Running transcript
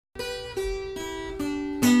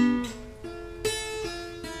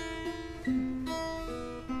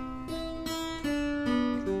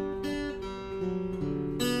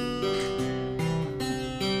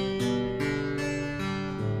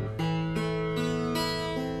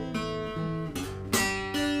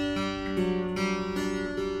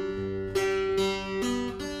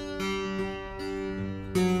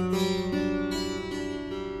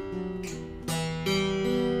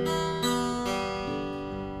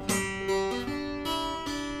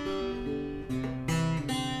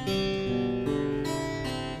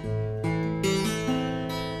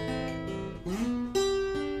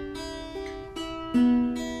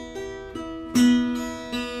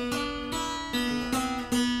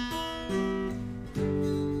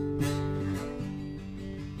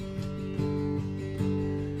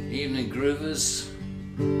groovers,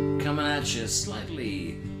 coming at you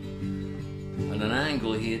slightly at an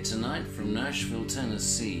angle here tonight from Nashville,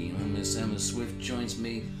 Tennessee. When Miss Emma Swift joins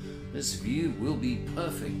me, this view will be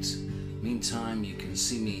perfect. Meantime, you can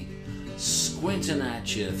see me squinting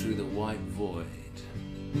at you through the white void.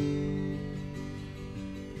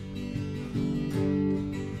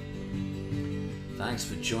 Thanks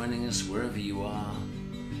for joining us wherever you are.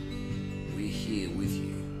 We're here with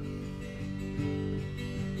you.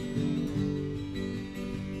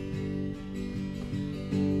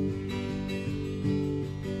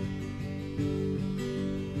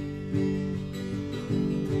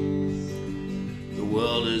 The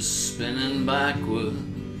world is spinning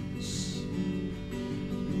backwards,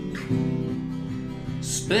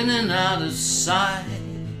 spinning out of sight.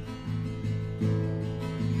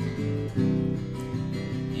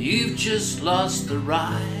 You've just lost the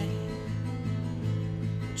right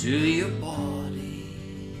to your body.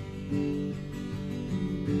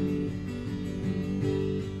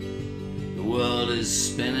 The world is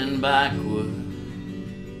spinning backwards,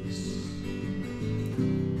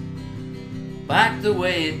 back the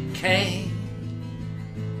way it came.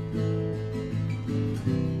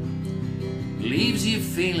 Leaves you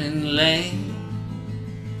feeling lame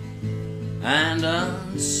and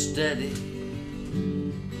unsteady.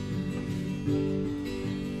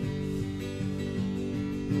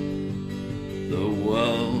 The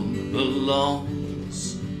world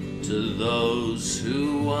belongs to those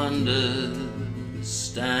who understand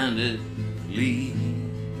it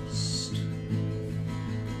least.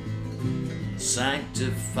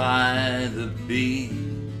 Sanctify the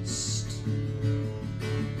beast.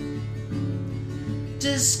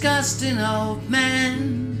 Disgusting old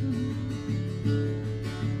man,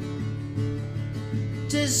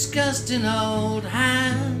 disgusting old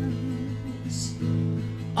hands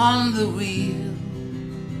on the wheel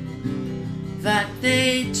that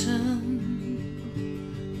they turn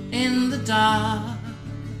in the dark.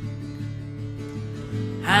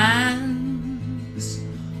 Hands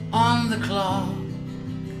on the clock,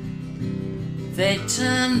 they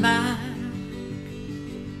turn back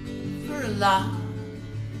for a lark.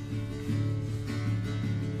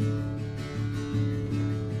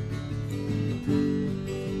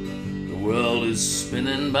 The world is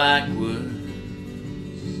spinning backwards,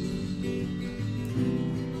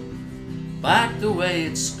 back the way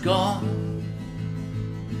it's gone.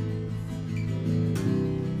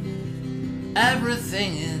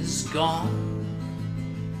 Everything is gone,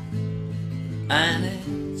 and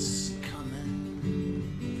it's coming.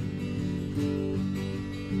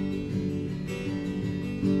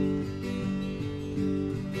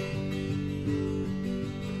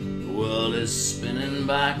 The world is spinning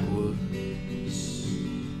backwards,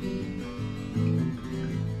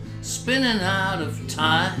 spinning out of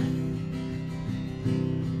time.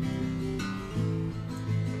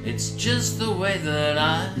 It's just the way that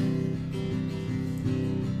I'm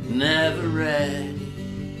never ready.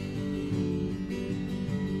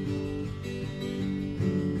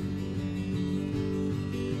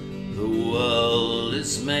 The world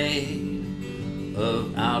is made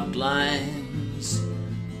of outlines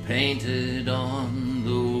painted on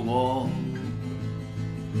the wall.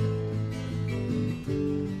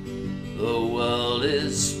 The world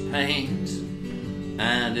is paint,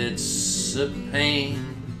 and it's a pain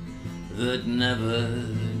that never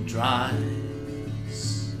dries.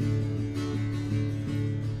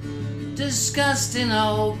 Disgusting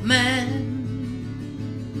old men,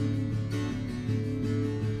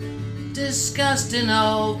 disgusting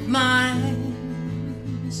old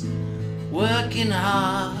minds, working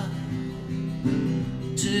hard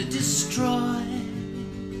to destroy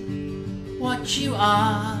what you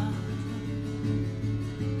are.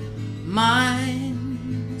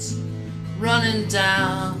 Minds running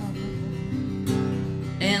down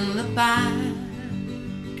in the back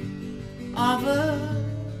of a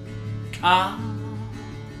car.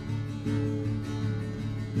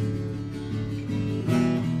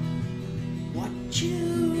 What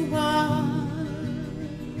you are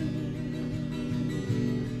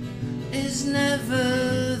is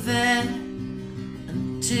never there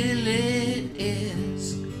until it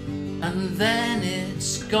is, and then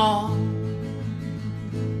it's gone.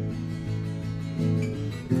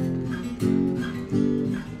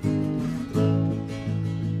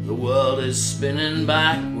 The world is spinning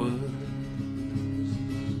backwards,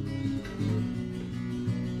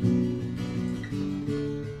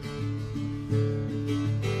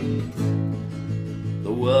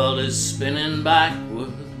 the world is spinning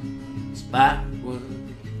backwards, backwards.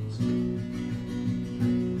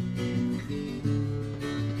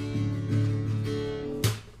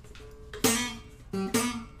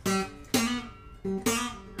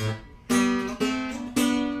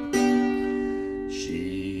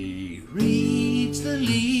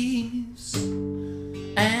 believes,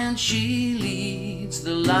 and she leads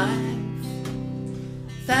the life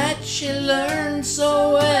that she learned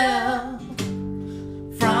so well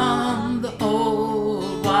from the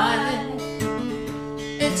old wife.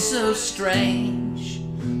 It's so strange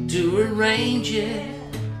to arrange it.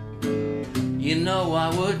 You know I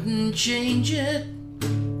wouldn't change it,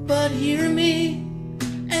 but hear me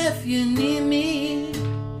if you need me.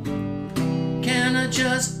 Can I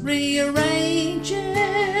just rearrange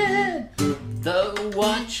it? The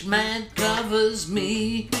watchman covers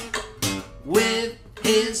me with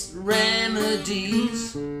his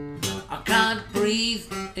remedies. I can't breathe,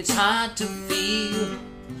 it's hard to feel.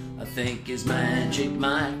 I think his magic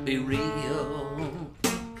might be real.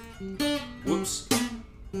 Whoops.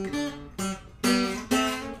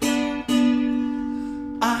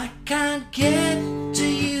 I can't get to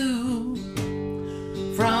you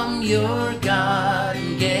from your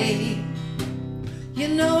garden gate. You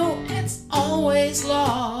know it's always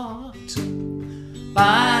locked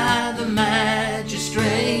by the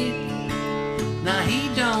magistrate. Now he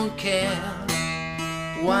don't care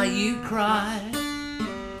why you cry.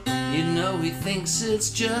 You know he thinks it's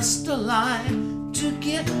just a lie to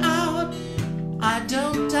get out. I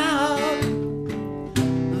don't doubt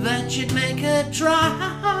that you'd make a try.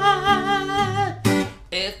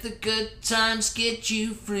 If the good times get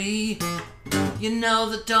you free, you know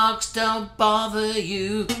the dogs don't bother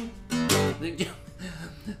you.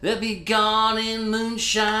 They'll be gone in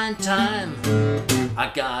moonshine time.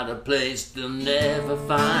 I got a place they'll never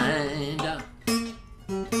find.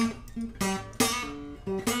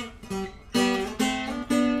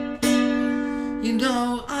 You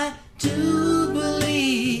know I do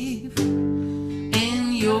believe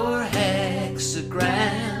in your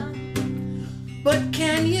hexagram, but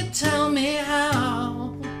can you tell me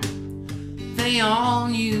how they all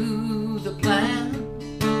knew the plan?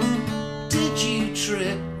 Did you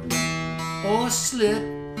trip or slip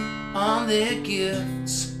on their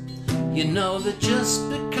gifts? You know that just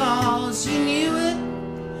because you knew it,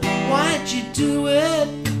 why'd you do it?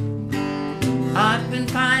 I've been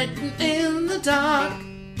fighting in the dark,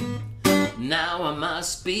 now I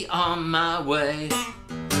must be on my way.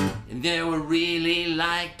 And they would really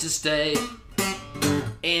like to stay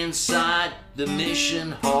inside the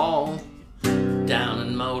mission hall down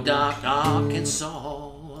in Modoc, Arkansas.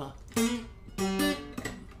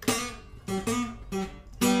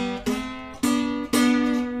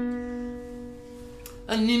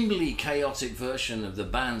 A nimbly chaotic version of the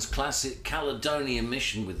band's classic Caledonia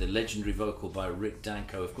mission with the legendary vocal by Rick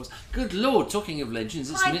Danko, of course. Good Lord, talking of legends,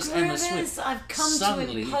 it's Hi, Miss Emma Groovers. Swift. I've come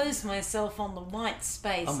to impose myself on the white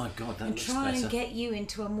space. Oh my God, that and looks try better. and get you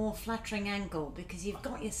into a more flattering angle, because you've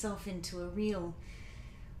got yourself into a real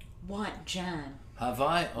white jam. Have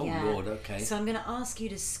I? Oh Yeah. Lord, okay. So I'm going to ask you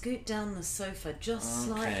to scoot down the sofa just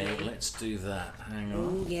Okay, slightly. let's do that. Hang on.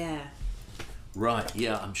 Oh yeah. Right,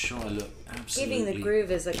 yeah, I'm sure I look absolutely... Giving the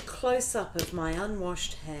Groovers a close-up of my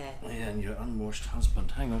unwashed hair. Yeah, and your unwashed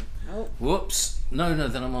husband. Hang on. Oh. Whoops. No,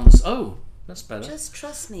 then I'm on this. Oh, that's better. Just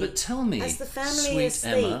trust me. But tell me, as the family sweet is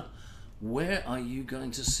Emma, where are you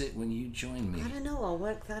going to sit when you join me? I don't know, I'll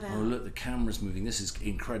work that out. Oh, look, the camera's moving. This is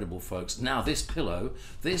incredible, folks. Now, this pillow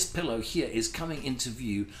here is coming into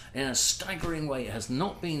view in a staggering way. It has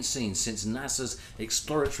not been seen since NASA's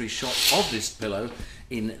exploratory shot of this pillow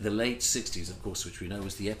in the late 60s, of course, which we know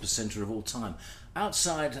was the epicenter of all time.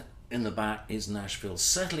 Outside in the back is Nashville,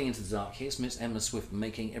 settling into the dark. Here's Miss Emma Swift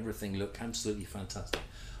making everything look absolutely fantastic.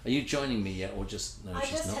 Are you joining me yet, or just... No, I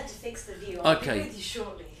she's just not. had to fix the view. I'll Okay. be with you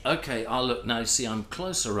shortly. Okay, I'll look now. See, I'm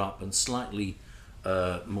closer up and slightly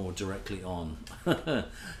more directly on.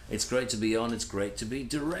 It's great to be on. It's great to be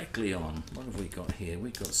directly on. What have we got here?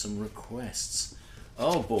 We've got some requests.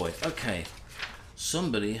 Oh boy. Okay,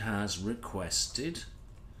 somebody has requested.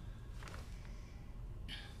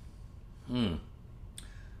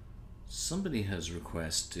 Somebody has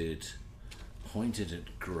requested Pointed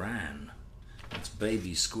at Gran. That's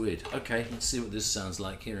Baby Squid. Okay, let's see what this sounds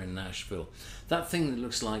like here in Nashville. That thing that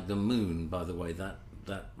looks like the moon, by the way, that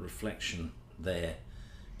reflection there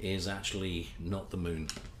is actually not the moon.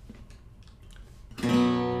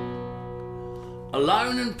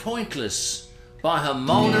 Alone and pointless by her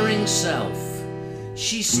mouldering self,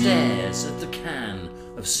 she stares at the can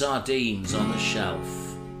of sardines on the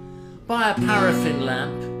shelf. By a paraffin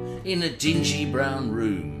lamp in a dingy brown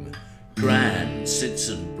room, Gran sits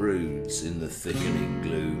and broods in the thickening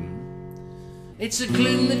gloom. It's a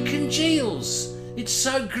gloom that congeals. It's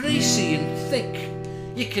so greasy and thick,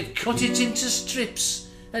 you could cut it into strips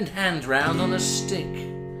and hand round on a stick,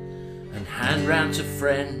 and hand round to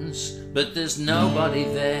friends, but there's nobody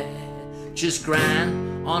there just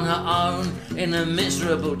Gran on her own in a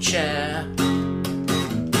miserable chair.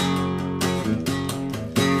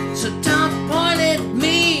 So don't point at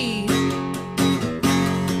me,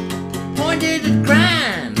 point it at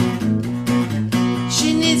Gran.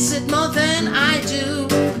 She needs it more than I do,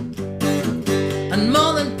 and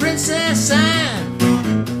more than Princess Anne,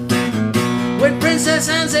 when Princess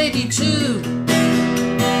Anne's 82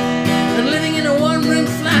 and living in a one-room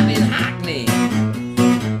flat in Hackney.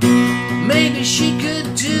 Maybe she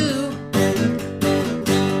could do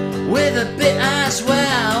with a bit as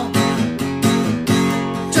well.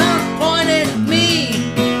 Don't point it at me,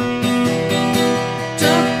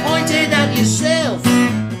 don't point it at yourself,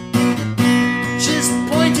 just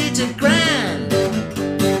point it at Gran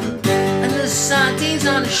and the sardines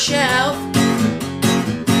on the shelf.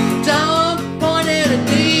 Don't point it at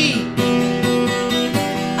me,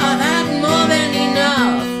 I've had more than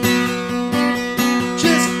enough.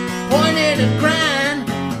 Just point it at Gran,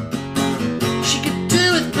 she could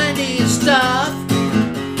do with plenty of stuff.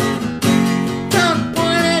 Don't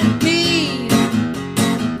point it at me,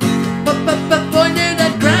 but point it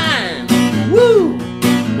at Gran. Woo!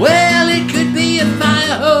 Well, it could be a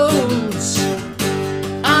fire hose,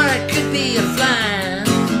 or it could be a flan.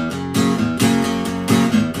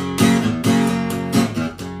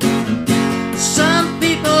 Some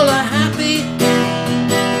people are happy,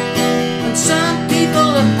 and some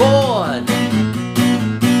people are bored,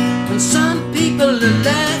 and some people are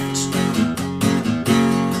left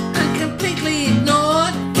and completely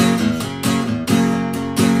ignored.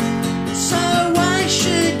 So why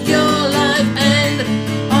should your life end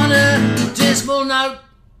on a dismal note?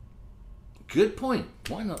 Good point.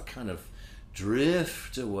 Why not kind of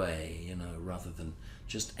drift away, you know, rather than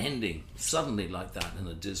just ending suddenly like that in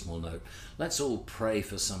a dismal note? Let's all pray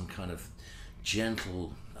for some kind of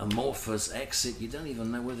gentle, amorphous exit. You don't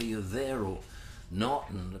even know whether you're there or not,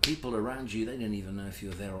 and the people around you, they don't even know if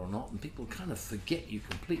you're there or not, and people kind of forget you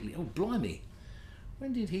completely. Oh, blimey.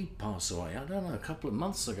 When did he pass away? I don't know, a couple of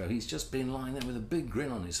months ago. He's just been lying there with a big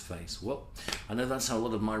grin on his face. Well, I know that's how a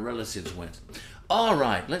lot of my relatives went. All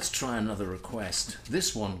right, let's try another request.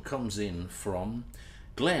 This one comes in from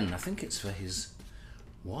Glenn. I think it's for his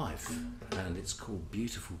wife, and it's called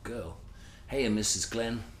Beautiful Girl. Hey, Mrs.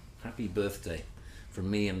 Glenn, happy birthday from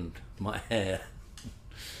me and my hair.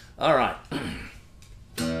 All right.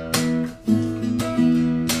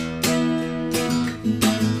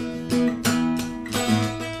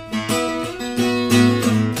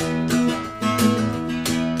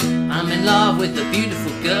 I'm in love with the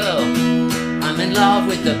beautiful girl. I'm in love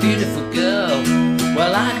with the beautiful girl.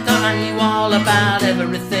 Well, I thought I knew all about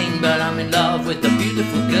everything, but I'm in love with the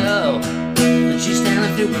beautiful girl. And she's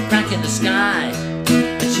staring through a crack in the sky,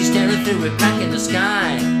 and she's staring through a crack in the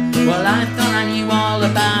sky. Well, I thought I knew all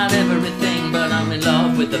about everything, but I'm in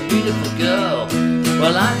love with the beautiful girl.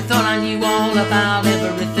 Well, I thought I knew all about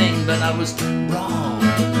everything, but I was wrong.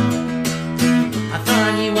 I thought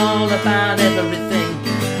I knew all about everything.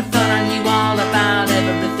 I thought I knew all about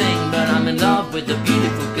everything, but I'm in love with the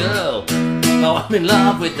beautiful girl. Oh, I'm in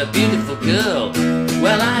love with the beautiful girl.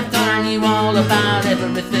 Well, I thought I knew all about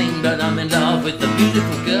everything, but I'm in love with the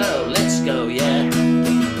beautiful girl. Let's go, yeah.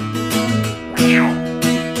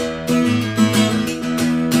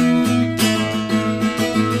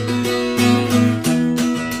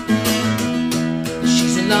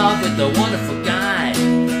 She's in love with the wonderful guy.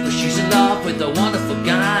 She's in love with the wonderful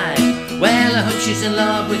guy. Well, I hope she's in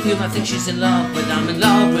love with you. I think she's in love with. I'm in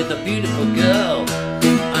love with a beautiful girl.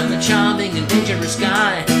 I'm a charming and dangerous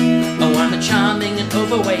guy. Oh, I'm a charming and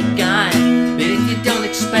overweight guy. But if you don't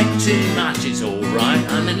expect too much, it's alright.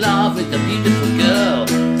 I'm in love with the beautiful girl.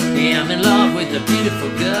 Yeah, I'm in love with the beautiful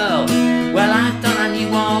girl. Well, I thought I knew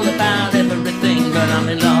all about everything, but I'm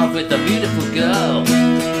in love with the beautiful girl.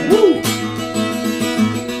 Woo!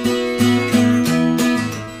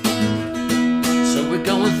 So we're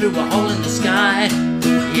going through a hole in the sky.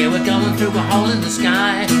 Yeah, we're going through a hole in the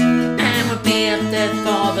sky. And we'll be up there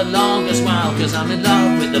for the longest while, 'cause I'm in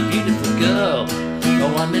love with the beautiful girl.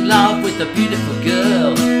 Oh, I'm in love with the beautiful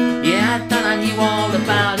girl. Yeah, I thought I knew all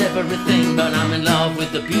about everything, but I'm in love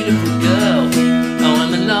with the beautiful girl. Oh,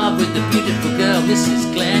 I'm in love with the beautiful girl. This is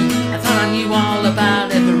Glenn. I thought I knew all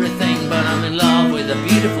about everything, but I'm in love with the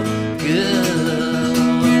beautiful girl.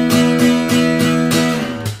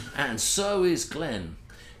 And so is Glenn.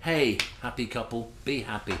 Hey, happy couple, be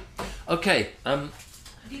happy. Okay,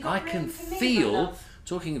 I can feel,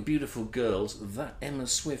 talking of beautiful girls, that Emma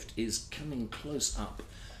Swift is coming close up.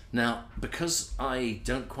 Now, because I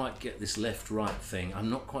don't quite get this left-right thing, I'm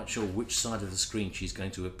not quite sure which side of the screen she's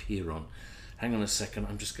going to appear on. Hang on a second,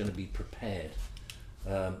 I'm just going to be prepared.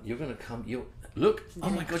 You're going to come... Look! Oh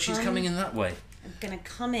my God, she's coming in that way. I'm going to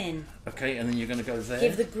come in. Okay, and then you're going to go there.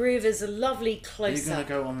 Give the groovers a lovely close-up. You're going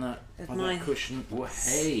to go on that cushion. Oh,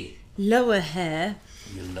 hey! Lower hair.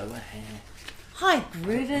 Your lower hair. Hi,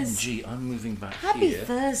 groovers. Gee, I'm moving back Happy here.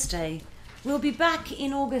 Thursday. We'll be back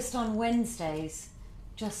in August on Wednesdays,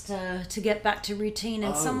 just to get back to routine.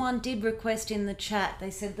 And someone did request in the chat. They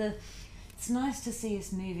said it's nice to see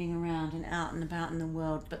us moving around and out and about in the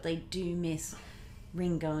world, but they do miss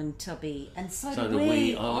Ringo and Tubby, and so do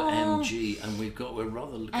we. OMG, and we're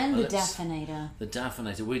rather looking and the Daffinator. The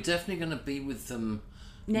Daffinator. We're definitely going to be with them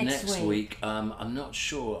next week. I'm not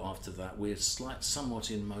sure after that. We're somewhat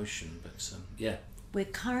in motion, but yeah. We're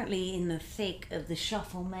currently in the thick of the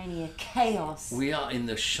Shufflemania chaos. We are in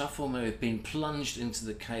the Shufflemania. We've been plunged into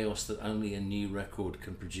the chaos that only a new record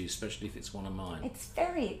can produce, especially if it's one of mine. It's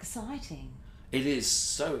very exciting. It is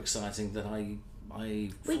so exciting that I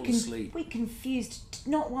fall asleep. We confused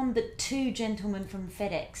not one but two gentlemen from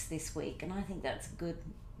FedEx this week, and I think that's a good.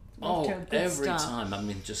 Every time. I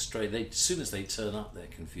mean, just straight. As soon as they turn up, they're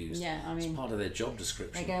confused. Yeah, I mean, it's part of their job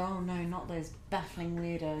description. They go, "Oh no, not those baffling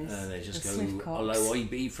weirdos." They just go, "Hello, I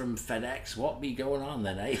be from FedEx. What be going on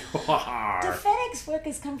then, eh?" Do FedEx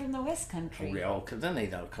workers come from the West Country? They'll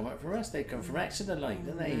come up from us. They come from Exeter,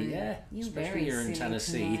 don't they? Yeah, especially here in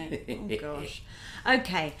Tennessee. Oh gosh.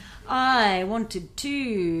 Okay, I wanted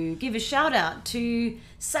to give a shout out to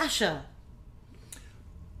Sasha.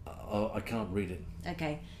 I can't read it.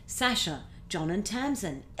 Okay. Sasha, John and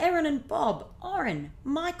Tamsin, Erin and Bob, Oren,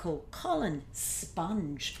 Michael, Colin,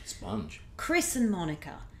 Sponge, Chris and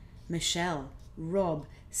Monica, Michelle, Rob,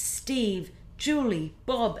 Steve, Julie,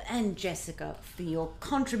 Bob and Jessica for your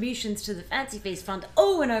contributions to the Fancy Feast Fund.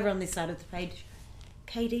 Oh, and over on this side of the page,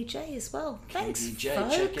 KDJ as well. Thanks, KDJ,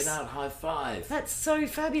 folks. check it out. High five. That's so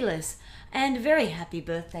fabulous. And a very happy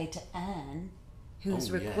birthday to Anne, who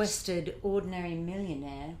has requested Ordinary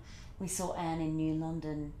Millionaire. We saw Anne in New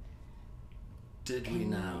London. Did we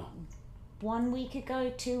now? 1 week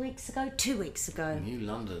ago, 2 weeks ago, 2 weeks ago. New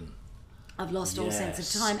London. I've lost all sense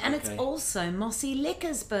of time. And it's also Mossy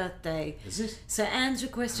Licker's birthday. Is it? So Anne's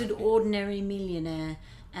requested Ordinary Millionaire,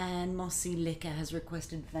 and Mossy Licker has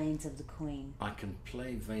requested Veins of the Queen. I can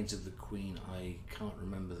play Veins of the Queen. I can't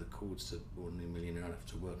remember the chords to Ordinary Millionaire. I'll have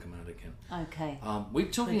to work them out again. Okay. We're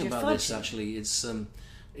talking about this actually. It's I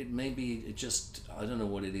don't know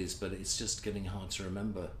what it is, but it's just getting hard to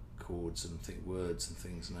remember chords and words and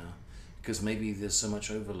things now, because maybe there's so much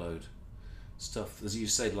overload. Stuff, as you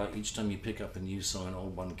said, like each time you pick up a new song, an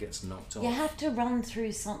old one gets knocked off. You have to run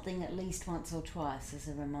through something at least once or twice as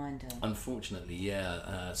a reminder. Unfortunately,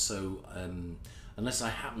 yeah. Unless I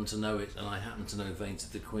happen to know it, and I happen to know Veins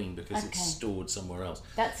of the Queen because it's stored somewhere else.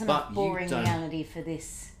 That's enough boring reality for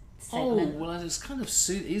this segment. Oh, well, it's kind of it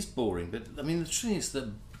is boring, but I mean, the truth is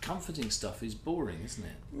the comforting stuff is boring, isn't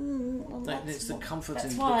it? It's the comfort.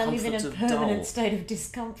 That's why I live in a permanent state of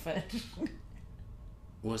discomfort.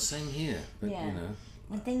 Well, same here, but you know.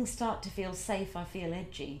 When things start to feel safe, I feel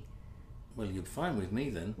edgy. Well, you're fine with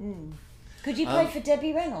me then. Could you play for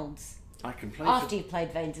Debbie Reynolds? I can play after you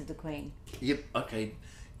played Veins of the Queen. Yep. Okay.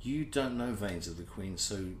 You don't know Veins of the Queen,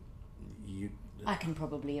 so you. I can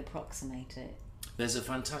probably approximate it. There's a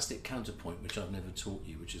fantastic counterpoint which I've never taught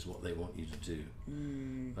you, which is what they want you to do.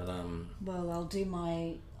 But well, I'll do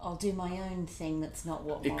my own thing. That's not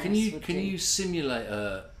what. Morris Can you would do. simulate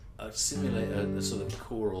a sort of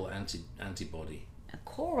choral antibody? A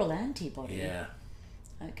choral antibody. Yeah.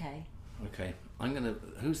 Okay. Okay.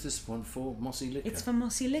 Who's this one for? Mossy Licker. It's for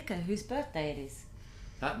Mossy Licker, whose birthday it is.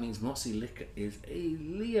 That means Mossy Licker is a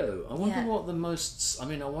Leo. I wonder what the most. I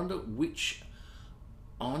mean, I wonder which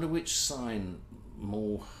sign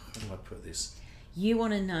more. How do I put this? You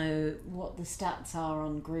want to know what the stats are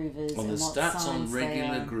on groovers on and the what stats signs on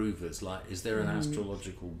regular groovers. Like, is there an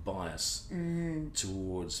astrological bias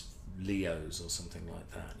towards Leos or something like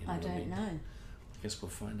that? You know I don't know. I guess we'll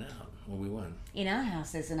find out. Well, we won't. In our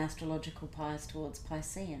house, there's an astrological bias towards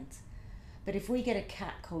Pisceans. But if we get a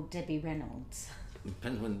cat called Debbie Reynolds,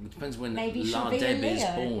 depends when maybe La she'll be Deb a Leo. is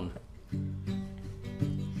born.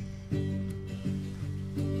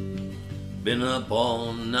 Been up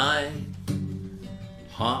all night.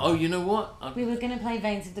 Oh, you know what? We were going to play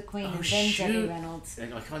Veins of the Queen and then Debbie Reynolds. I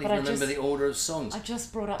can't even remember the order of songs. I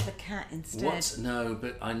just brought up the cat instead. What? No,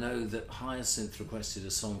 but I know that Hyacinth requested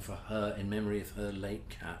a song for her in memory of her late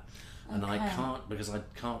cat. And I can't, because I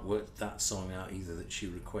can't work that song out either that she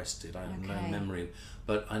requested. I have no memory.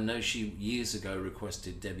 But I know she years ago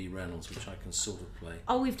requested Debbie Reynolds, which I can sort of play.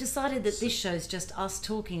 Oh, we've decided that this show's just us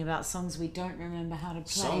talking about songs we don't remember how to play.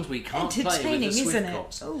 Songs we can't play with the isn't it?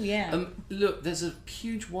 Swiftcocks. Oh, yeah. Look, there's a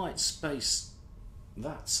huge white space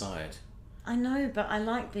That side. I know, but I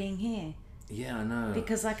like being here. Yeah, I know.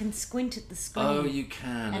 Because I can squint at the screen. Oh, you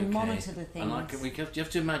can. And monitor the things. And you have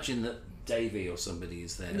to imagine that Davey or somebody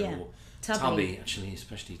is there. Yeah. Or Tubby. Actually,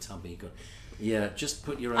 especially Tubby. Yeah, just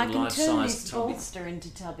put your own I can life-size turn this Tubby. bolster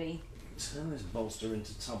into Tubby. Turn this bolster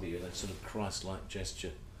into Tubby with that sort of Christ-like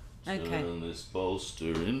gesture. Okay. Turn this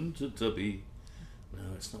bolster into Tubby.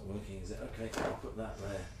 No, it's not working, is it? Okay, I'll put that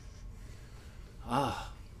there. Ah.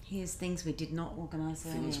 Here's things we did not organise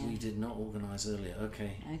earlier. Things we did not organise earlier.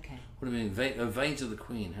 Okay. Okay. What do you mean? Vein to the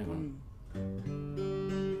Queen. Hang on.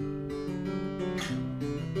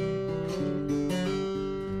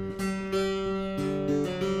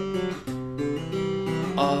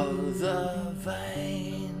 Oh, the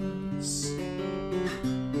veins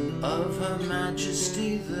of Her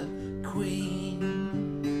Majesty the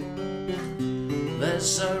Queen, they're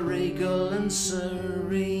so regal and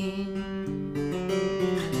serene.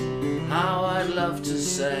 How I'd love to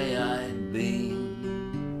say I'd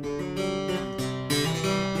been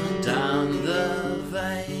down the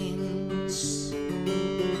veins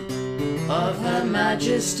of Her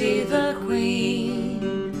Majesty the Queen,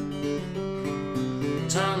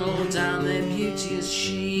 tunnel down their beauteous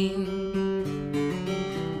sheen,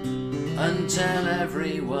 and tell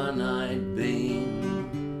everyone I'd been.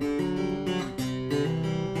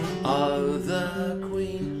 Oh, the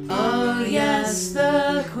Queen, oh yes,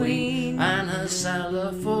 the Queen, and her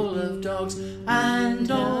cellar full of dogs, and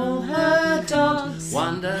all her dogs.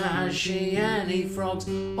 Wonder, has she any frogs,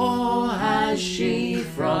 or has she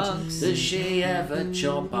frogs? Does she ever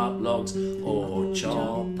chop up logs, or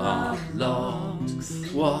chop up logs?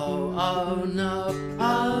 Whoa, oh no,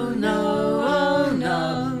 oh no, oh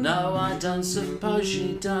no, no, I don't suppose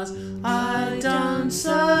she does. I don't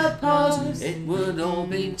suppose it would all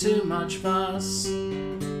be too much fuss.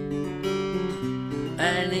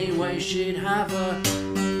 Anyway, she'd have a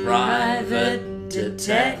private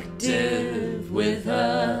detective with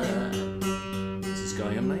her. This is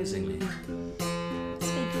going amazingly.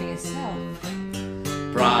 Speak for yourself.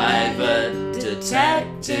 Private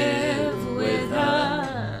detective with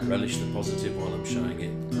her. Relish the positive while I'm showing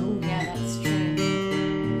it. Oh yeah, that's true.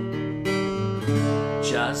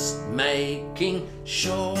 Just making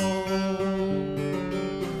sure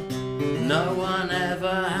no one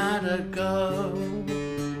ever had a go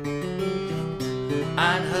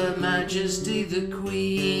at Her Majesty the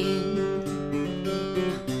Queen.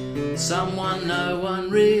 Someone no one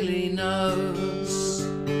really knows.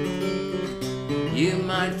 You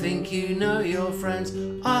might think you know your friends.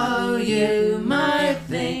 Oh, you might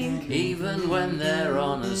think, even when they're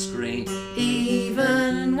on a screen,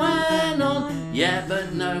 even when on. Yeah,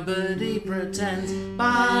 but nobody pretends,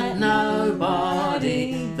 but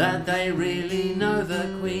nobody, that they really know the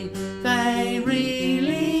Queen. They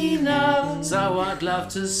really know. So I'd love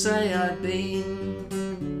to say I'd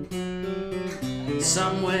been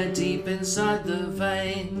somewhere deep inside the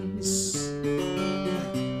veins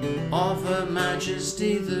of Her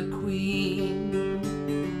Majesty the Queen.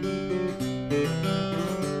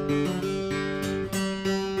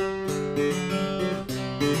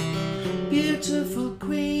 Beautiful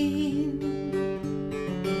Queen,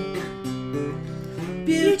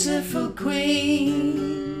 beautiful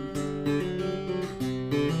Queen,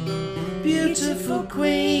 beautiful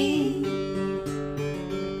Queen.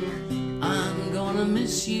 I'm gonna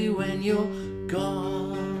miss you when you're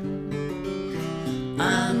gone.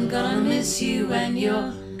 I'm gonna miss you when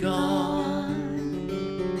you're gone.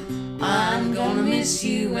 I'm gonna miss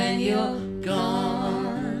you when you're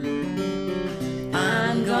gone.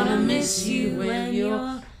 I'm gonna miss you when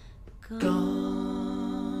you're gone.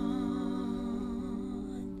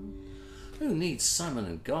 Who needs Simon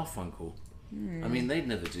and Garfunkel? I mean, they'd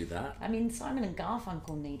never do that. I mean, Simon and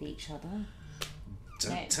Garfunkel need each other.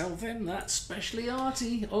 Don't tell them that, especially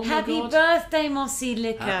Artie. Oh Happy my God. birthday, Mossy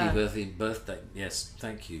Liquor. Happy birthday. Yes,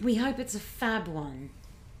 thank you. We hope it's a fab one.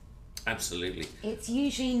 Absolutely. It's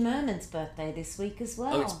Eugene Merman's birthday this week as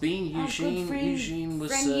well. Oh, it's been Eugene. Eugene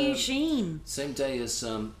was Eugene. same day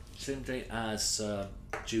as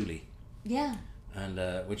Julie. Yeah. And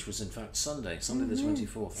which was in fact Sunday the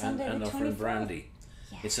 24th, Sunday and the our friend 24th. Brandy.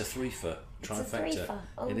 Yes. It's a trifecta. It's a threefer.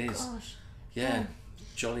 Oh, it is. Gosh. Yeah.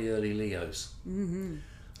 Jolly early Leos. Mm-hmm.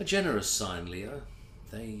 A generous sign, Leo.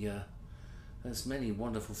 There's many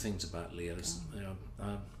wonderful things about Leos.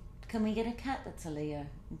 Can we get a cat that's a Leo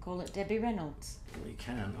and call it Debbie Reynolds? We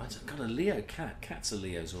can. I've got a Leo cat. Cats are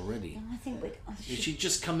Leos already. No, I think we'd... If she'd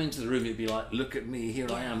just come into the room, it'd be like, look at me, here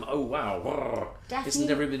I am. Oh, wow. Daphne, Isn't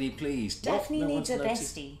everybody pleased? Daphne What? No needs a one's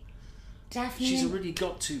noticed? bestie. Daphne. She's already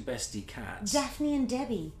got 2 bestie cats. Daphne and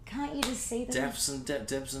Debbie. Can't you just see them? Debs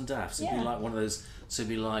and Daphs. It'd be like one of those. So it'd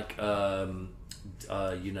be like,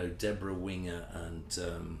 you know, Deborah Winger and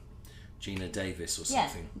Gina Davis or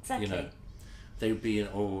something. Yeah, exactly. You know, they would be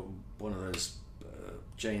or one of those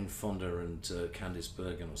Jane Fonda and Candice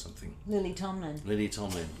Bergen or something. Lily Tomlin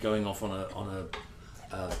going off on a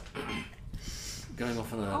a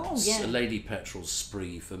Lady Petrol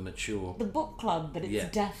spree for mature. The book club, but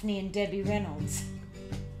it's Daphne and Debbie Reynolds.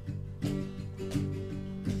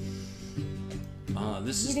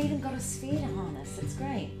 You've even got a spear to harness. It's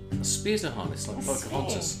great. A spear to harness, like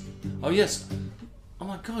Pocahontas. Oh yes. Oh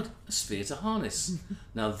my God, a sphere to harness.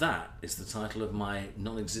 Now that is the title of my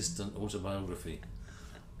non-existent autobiography.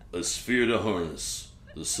 A Sphere to Harness,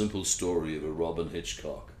 the simple story of a Robyn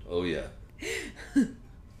Hitchcock. Oh yeah.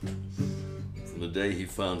 From the day he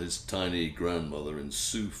found his tiny grandmother in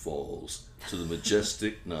Sioux Falls to the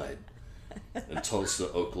majestic night in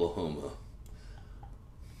Tulsa, Oklahoma,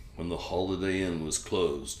 when the Holiday Inn was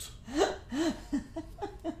closed.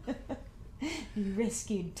 You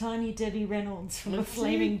rescued tiny Debbie Reynolds from a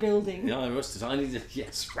flaming building. Yeah, I rescued tiny.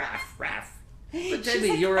 Yes, Raff. But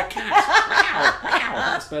Debbie, you're a cat. Meow.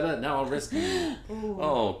 That's better. Now I'll rescue you. Ooh.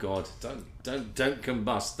 Oh God, don't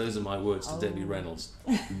combust. Those are my words to Debbie Reynolds.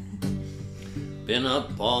 Been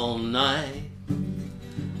up all night,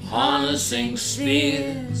 harnessing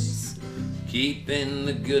spears, keeping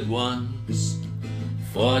the good ones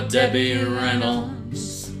for Debbie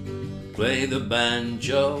Reynolds. Play the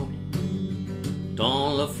banjo,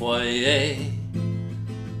 dans le foyer.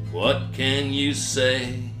 What can you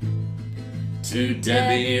say to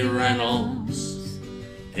Debbie Reynolds?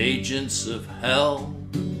 Agents of hell,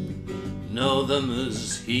 know them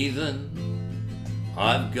as heathen.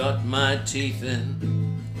 I've got my teeth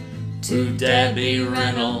in to Debbie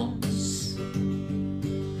Reynolds.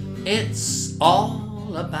 It's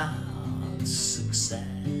all about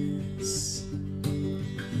success.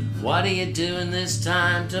 What are you doing this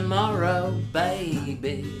time tomorrow,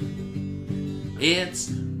 baby?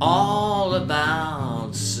 It's all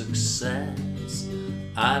about success.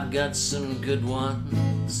 I've got some good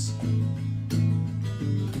ones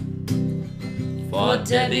for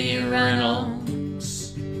Debbie Reynolds.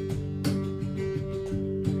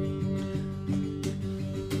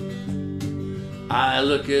 I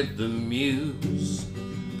look at the muse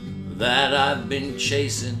that I've been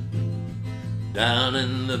chasing down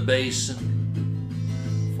in the basin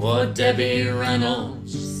for Debbie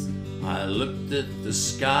Reynolds. I looked at the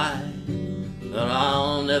sky that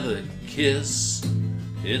I'll never kiss.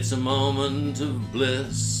 It's a moment of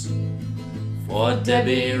bliss for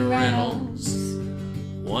Debbie Reynolds.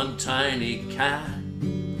 One tiny cat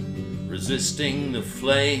resisting the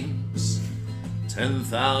flames,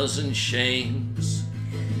 10,000 shames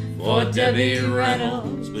for Debbie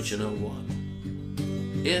Reynolds. But you know what?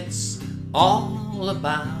 It's all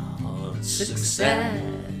about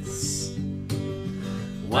success.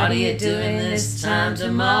 What are you doing this time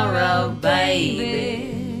tomorrow,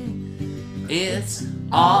 baby? It's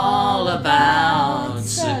all about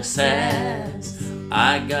success.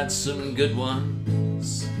 I got some good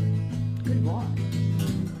ones. Good one.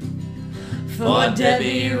 For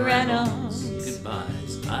Debbie Reynolds.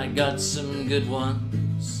 Goodbyes. I got some good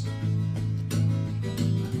ones.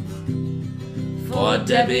 For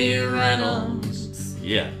Debbie Reynolds.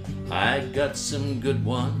 Yeah, I got some good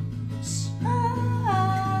ones.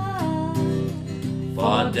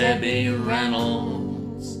 For Debbie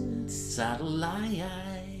Reynolds. Satellite.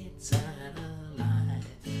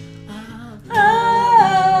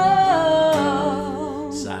 Oh,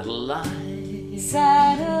 satellite.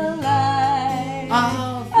 Satellite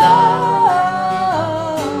Of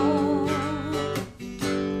love.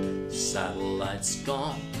 Satellites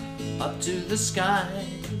gone up to the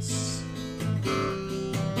skies.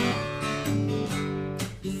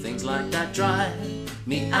 Things like that drive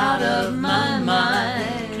me out of my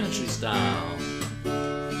mind. Country style.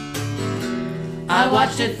 I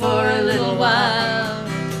watched it for a little while.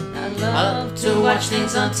 I love to watch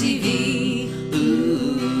things on TV.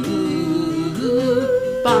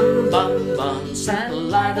 Ooh, bum bum bum,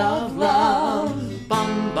 satellite of love.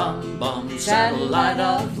 Bum bum bum, satellite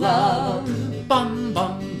of love. Bum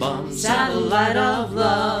bum bum, satellite of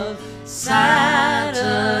love. Satellite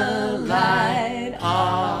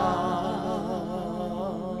of.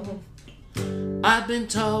 I've been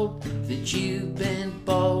told that you've been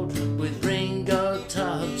bold with Ringo,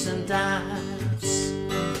 Tubbs and Dives.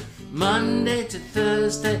 Monday to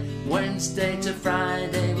Thursday, Wednesday to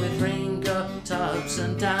Friday with Ringo, Tubbs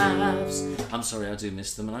and Dives. I'm sorry, I do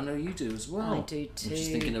miss them, and I know you do as well. I do too. I'm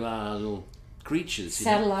just thinking about our little creatures.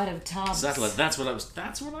 Satellite of Tubs. Satellite. That's what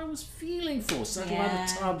I was feeling for.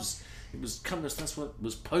 Satellite of Tubs. It was that's what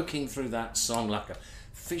was poking through that song like a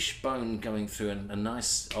fishbone going through a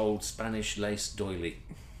nice old Spanish lace doily.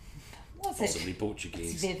 Possibly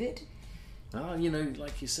Portuguese. It's vivid. Oh,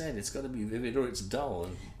 like you said, it's got to be vivid or it's dull.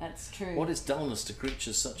 And that's true. What is dullness to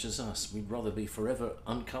creatures such as us? We'd rather be forever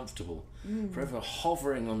uncomfortable, forever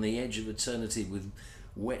hovering on the edge of eternity with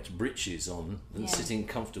wet breeches on than sitting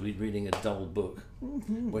comfortably reading a dull book,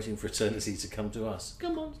 waiting for eternity to come to us.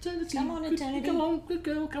 Come on, eternity. Come on, eternity. Come on, good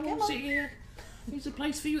girl. Come on, sit here. There's a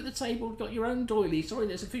place for you at the table. You've got your own doily. Sorry,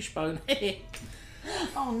 there's a fishbone.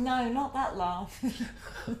 Oh no, not that laugh.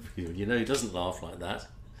 He doesn't laugh like that.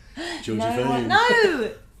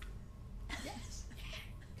 No!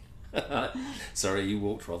 Sorry, you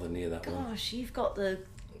walked rather near that one. Gosh, you've got the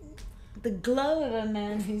glow of a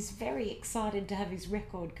man who's very excited to have his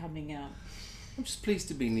record coming out. I'm just pleased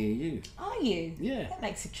to be near you. Are you? Yeah. That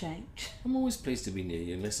makes a change. I'm always pleased to be near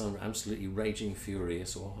you, unless I'm absolutely raging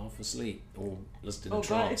furious or half asleep or just in a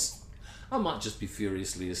trance. I might just be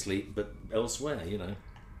furiously asleep, but elsewhere,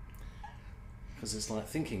 Because it's like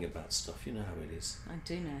thinking about stuff, you know how it is. I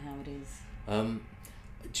do know how it is.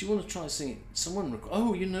 Do you want to try singing?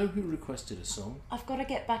 You know who requested a song? I've got to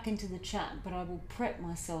get back into the chat, but I will prep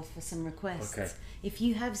myself for some requests. Okay. If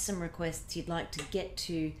you have some requests you'd like to get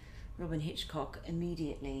to Robyn Hitchcock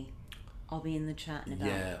immediately, I'll be in the chat in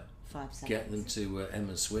about 5 seconds. Get them to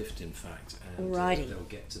Emma Swift, in fact, and they'll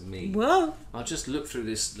get to me. Whoa! I'll just look through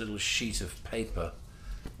this little sheet of paper.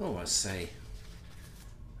 Oh, I say,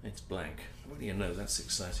 it's blank. What do you know? That's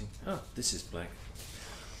exciting. Oh, this is blank.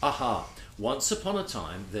 Aha! Once upon a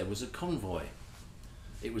time, there was a convoy.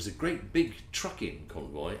 It was a great big trucking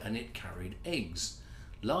convoy, and it carried eggs,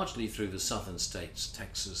 largely through the southern states,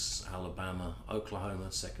 Texas, Alabama,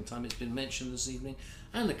 Oklahoma, second time it's been mentioned this evening,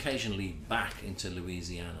 and occasionally back into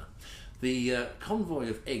Louisiana. The convoy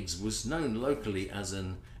of eggs was known locally as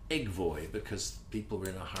an eggvoy because people were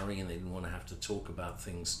in a hurry and they didn't want to have to talk about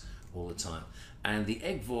things all the time. And the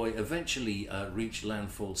eggvoy eventually reached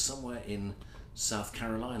landfall somewhere in South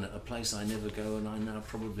Carolina, a place I never go and I now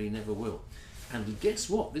probably never will. And guess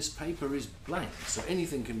what? This paper is blank, so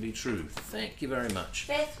anything can be true. Thank you very much.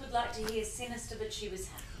 Beth would like to hear Sinister, but she was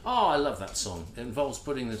happy. Oh, I love that song. It involves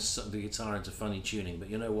putting the guitar into funny tuning, but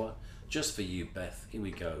you know what? Just for you, Beth. Here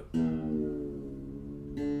we go.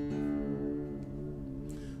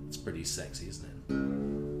 It's pretty sexy, isn't it?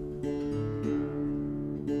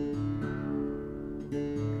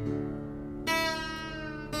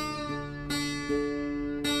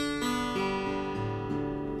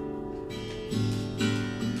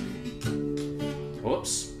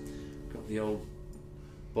 Whoops, got the old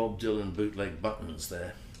Bob Dylan bootleg buttons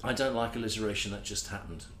there. I don't like alliteration, that just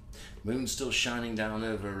happened. Moon's still shining down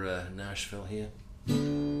over Nashville here,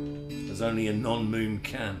 as only a non-moon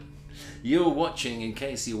can. You're watching, in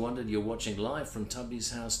case you wondered, you're watching live from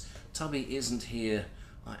Tubby's house. Tubby isn't here,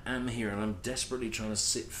 I am here, and I'm desperately trying to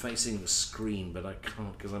sit facing the screen, but I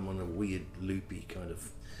can't because I'm on a weird loopy kind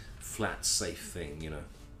of flat safe thing,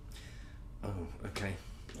 Oh, okay.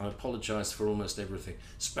 I apologise for almost everything,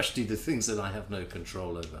 especially the things that I have no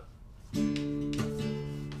control over.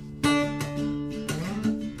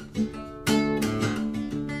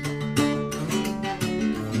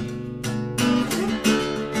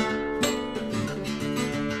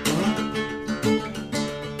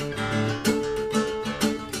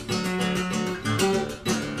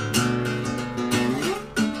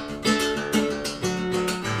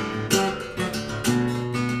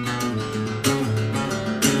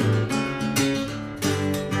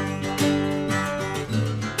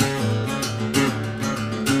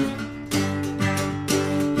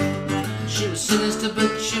 Sinister,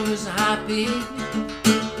 but she was happy.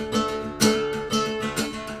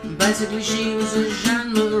 Basically, she was a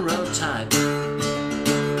Jean Moreau type.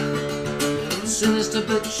 Sinister,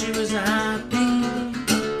 but she was happy.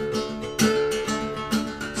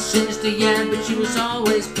 Sinister, yeah, but she was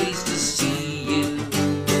always pleased to see you.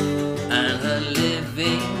 And her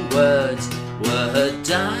living words were her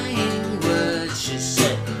dying words. She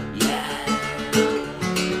said,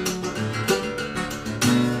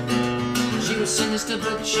 sinister,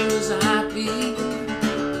 but she was happy,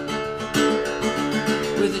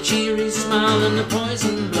 with a cheery smile and a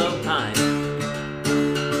poison blowpipe.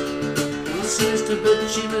 Sinister, but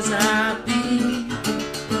she was happy,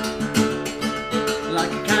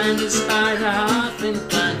 like a kind of spider half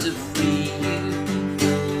inclined to free you.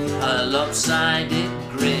 Her lopsided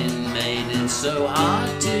grin made it so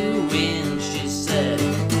hard to win. She said,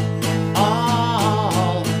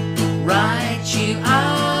 all right you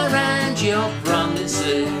are, and your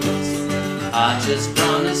promises just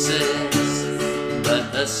promises,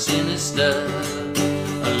 but a sinister.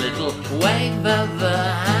 A little wave of the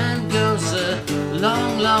hand goes a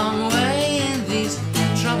long, long way in these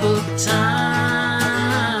troubled times.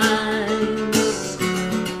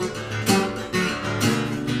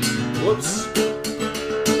 Whoops.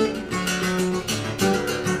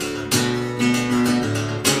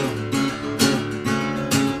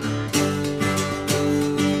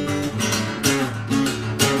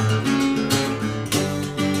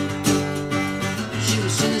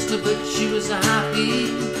 Happy,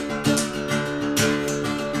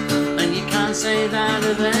 and you can't say that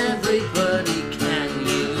of everybody, can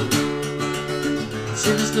you?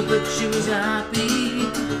 Sinister, but she was happy,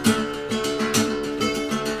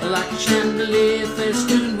 like a chandelier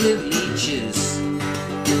festooned with leeches.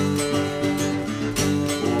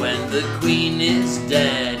 When the queen is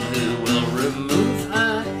dead, who will remove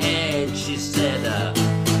her head? She said,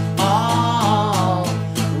 all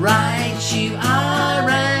right, you are,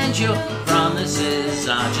 and your promises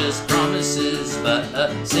are just promises, but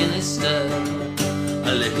a sinister.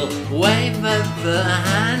 A little wave of the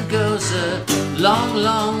hand goes a long,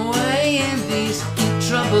 long way in these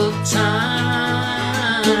troubled times.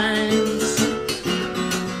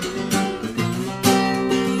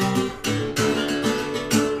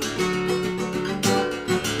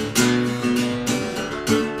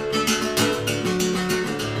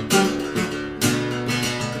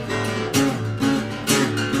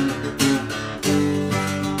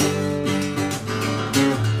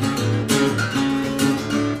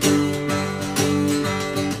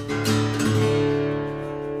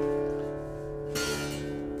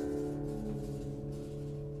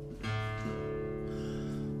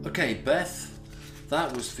 Okay, Beth,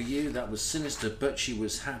 that was for you. That was Sinister, but she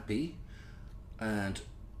was happy. And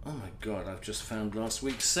oh my God, I've just found last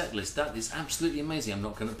week's set list. That is absolutely amazing. I'm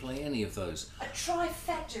not going to play any of those. A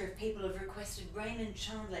trifecta of people have requested Raymond,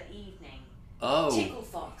 Chandler evening. Oh. Tickle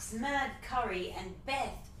Fox, Mad Curry, and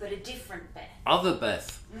Beth, but a different Beth. Other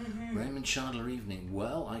Beth. Mm-hmm. Raymond, Chandler evening.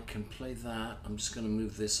 Well, I can play that. I'm just going to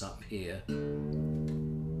move this up here.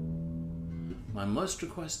 My most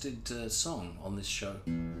requested song on this show.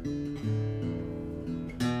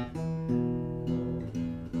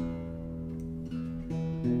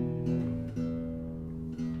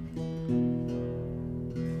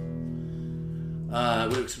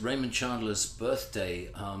 It was Raymond Chandler's birthday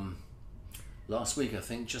last week, I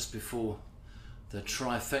think, just before the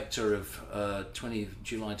trifecta of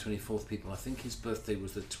July 24th people. I think his birthday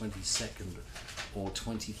was the 22nd or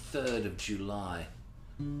 23rd of July.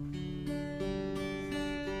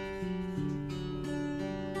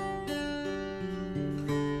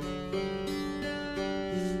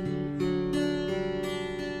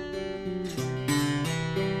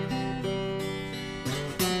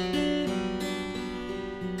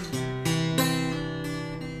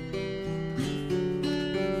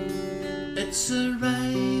 It's a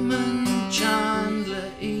Raymond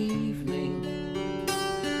Chandler evening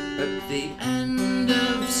at the end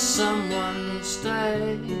of someone's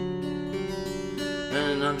day,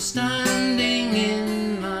 and I'm standing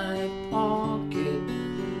in my pocket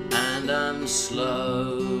and I'm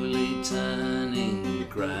slowly turning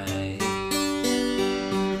grey.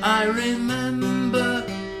 I remember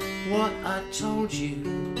what I told you,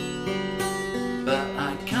 but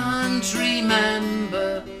I can't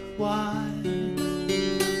remember why.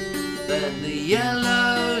 Then the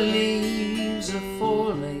yellow leaves are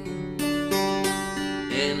falling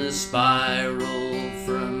in a spiral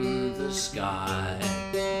from the sky.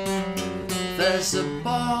 There's a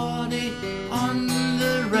body on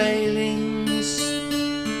the railings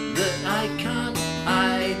that I can't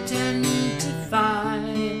identify,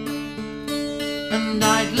 and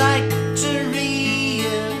I'd like to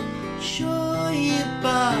reassure you,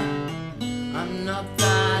 but I'm not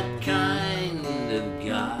that kind of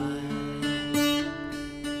guy.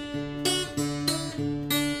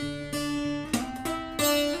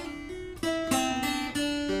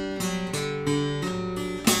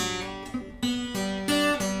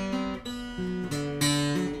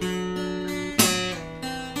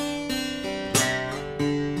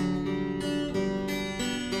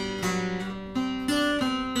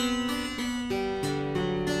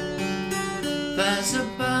 There's a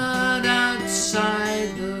bird outside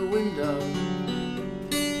the window,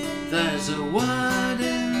 there's a word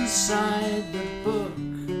inside the book,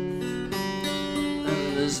 and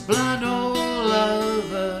there's blood all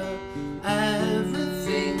over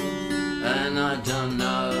everything, and I don't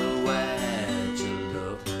know where to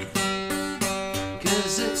look.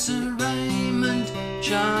 'Cause it's a Raymond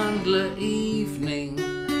Chandler evening,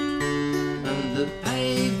 and the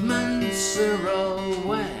pavements are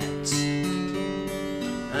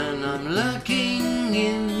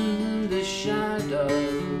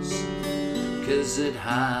it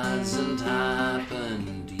hasn't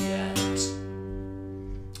happened yet.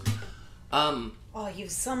 Oh,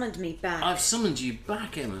 you've summoned me back. I've summoned you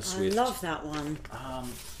back, Emma Swift. I love that one.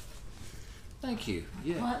 Thank you.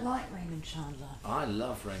 Yeah. Quite like Raymond Chandler. I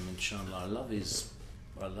love Raymond Chandler. I love You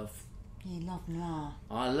love noir.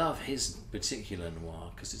 I love his particular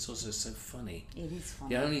noir because it's also so funny. It is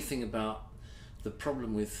funny. The only thing about the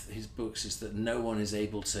problem with his books is that no one is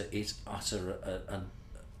able to utter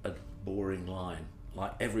a boring line.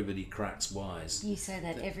 Like, everybody cracks wise. You say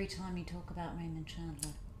that every time you talk about Raymond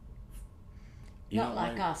Chandler. You Not know,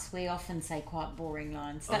 like us. We often say quite boring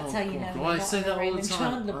lines. That's how you know God. we're I not say in that a all the Raymond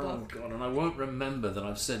time. Chandler Oh book. God, and I won't remember that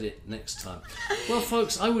I've said it next time. Well,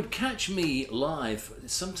 folks, I would catch me live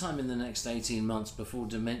sometime in the next 18 months before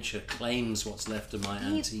dementia claims what's left of my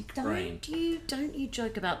antique brain. Don't you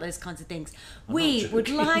joke about those kinds of things. We would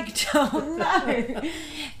like to... Oh, no.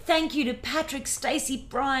 Thank you to Patrick, Stacey,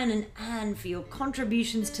 Brian and Anne for your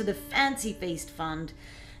contributions to the Fancy Feast Fund.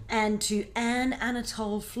 And to Anne,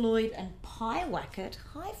 Anatole, Floyd and Pie Wacket.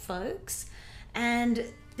 Hi, folks. And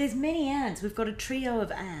there's many Annes. We've got a trio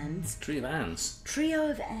of Annes. Trio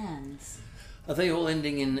of Annes. Are they all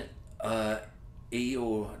ending in E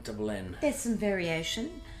or double N? There's some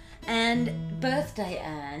variation. And Birthday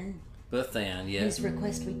Anne, yeah. whose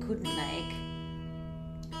request we couldn't make,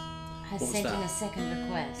 has sent in a second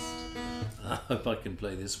request. I hope I can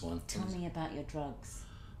play this one. Tell me about your drugs.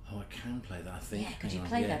 Oh, I can play that, I think. Yeah, could you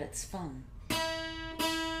play that? It's fun.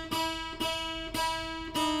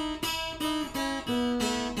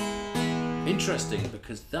 Interesting,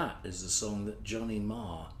 because that is a song that Johnny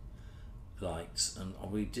Marr likes, and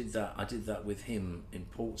we did that. I did that with him in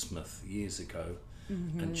Portsmouth years ago,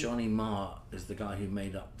 and Johnny Marr is the guy who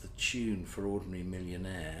made up the tune for Ordinary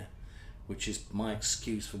Millionaire, which is my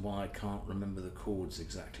excuse for why I can't remember the chords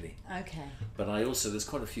exactly. Okay. But I also, there's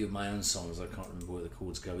quite a few of my own songs I can't remember where the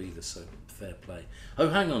chords go either, so fair play. Oh,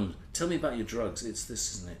 hang on. Tell me about your drugs. It's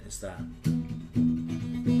this, isn't it? It's that.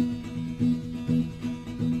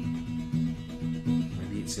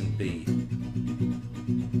 Maybe it's in B.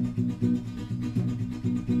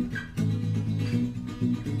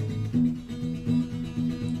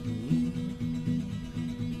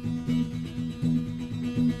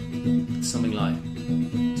 Something like,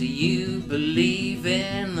 do you believe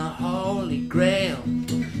in the Holy Grail?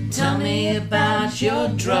 Tell me about your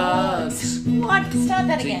drugs. What? Start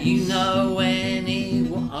that again. Do you know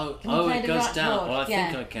anyone? Oh, play it the goes right down. chord? Well, I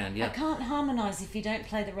think I can, yeah. I can't harmonise if you don't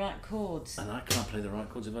play the right chords. And I can't play the right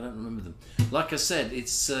chords if I don't remember them. Like I said,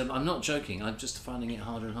 it's I'm not joking. I'm just finding it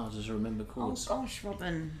harder and harder to remember chords. Oh gosh,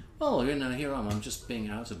 Robyn. Well, you know, here I'm just being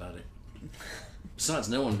out about it. Besides,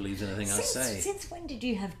 no one believes anything I say. Since when did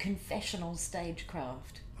you have confessional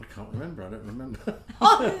stagecraft? I can't remember. I don't remember.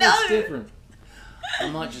 Oh no! It's different. I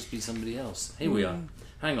might just be somebody else. Here we are.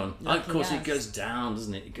 Hang on. Of course, it goes down,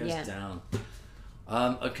 doesn't it? It goes down.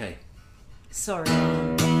 Okay. Sorry. I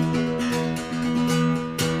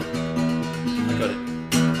got it.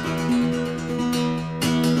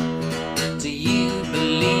 Do you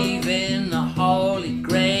believe in the Holy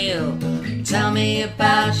Grail? Tell me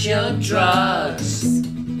about your drugs.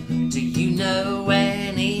 Do you know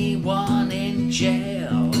anyone in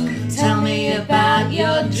jail? Tell me about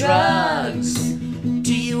your drugs.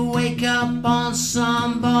 Do you wake up on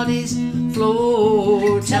somebody's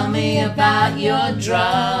floor? Tell me about your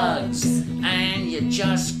drugs. And you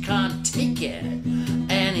just can't take it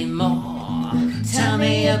anymore. Tell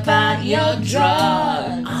me about your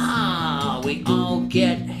drugs. We all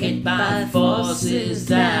get hit by forces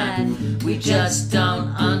that we just don't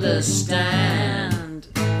understand.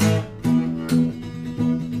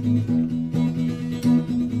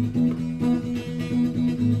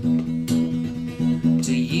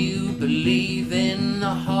 Do you believe in the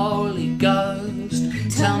Holy Ghost?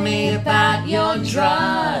 Tell me about your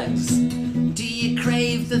drugs. Do you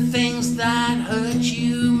crave the things that hurt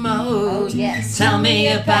you most? Oh, yes. Tell me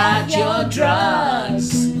about your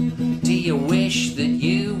drugs. Do you wish that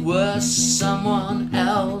you were someone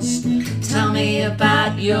else? Tell me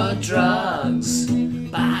about your drugs.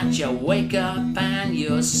 But you wake up and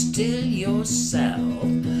you're still yourself.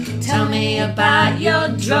 Tell me about your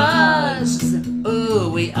drugs. Ooh,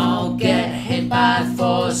 we all get hit by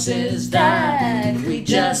forces that we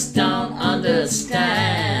just don't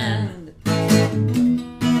understand.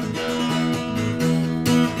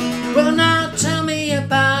 Well, now tell me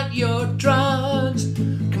about your drugs.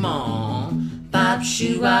 Come on, bop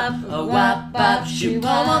shoo up, a wop bop shoo.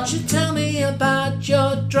 Why won't you tell me about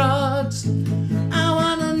your drugs? I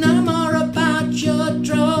wanna know more about your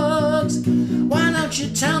drugs. Why don't you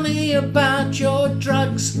tell me about your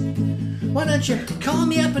drugs? Why don't you call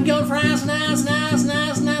me up and go for hours and hours and hours and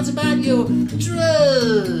hours and hours about your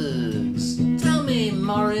drugs? Tell me,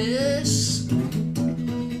 Morris. And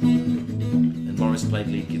Morris played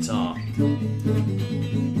lead guitar.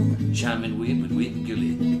 Charming weird with weird and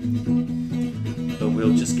gully. But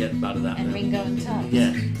we'll just get out of that. And Ringo and Tubbs.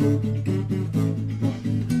 Yeah.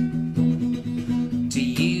 Do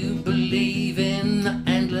you believe in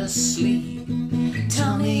endless sleep?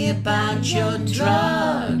 Tell me about your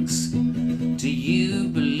drugs. Do you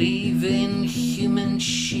believe in human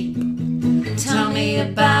sheep? Tell me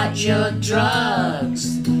about your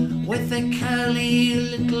drugs. With the curly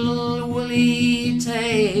little woolly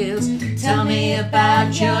tails. Tell me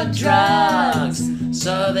about your drugs.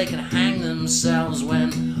 So they can hang themselves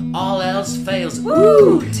when all else fails.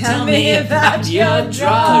 Woo! Tell me about your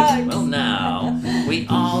drugs. Well now, we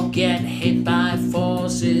all get hit by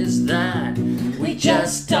forces that we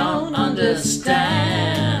just don't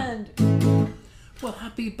understand. Well,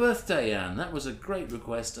 happy birthday, Anne. That was a great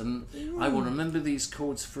request, and I will remember these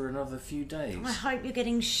chords for another few days. I hope you're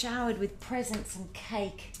getting showered with presents and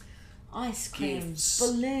cake, ice cream, Gifts.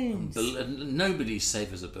 balloons. Nobody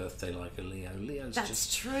savours a birthday like a Leo.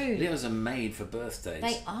 That's true. Leos are made for birthdays.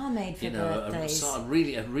 They are made for birthdays.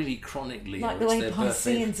 Really chronic Leo. Like the way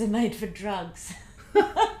Pisceans are made for drugs.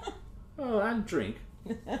 Oh, and drink.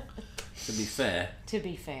 To be fair. To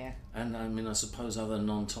be fair. And I mean, I suppose other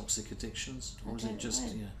non-toxic addictions, or is it just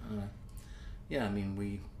know. yeah? I don't know. Yeah, I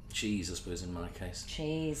mean cheese. I suppose in my case.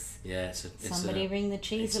 Cheese. Yeah, Somebody ring the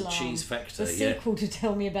cheese alarm. It's a cheese factor. The sequel to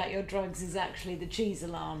Tell Me About Your Drugs is actually the cheese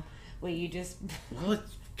alarm, where you just. Well,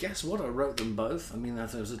 guess what? I wrote them both. I mean, there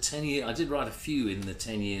was a 10-year. I did write a few in the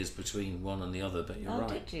 10 years between one and the other, but you're right.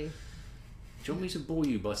 Oh, did you? Do you want me to bore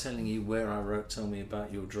you by telling you where I wrote Tell Me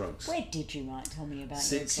About Your Drugs? Where did you write Tell Me About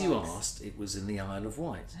Since Your Drugs? you asked, it was in the Isle of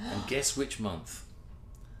Wight. And guess which month?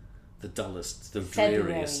 The dullest, the February.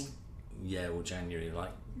 dreariest. Yeah, or January,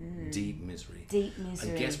 like deep misery. Deep misery.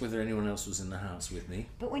 And guess whether anyone else was in the house with me?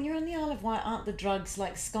 But when you're on the Isle of Wight, aren't the drugs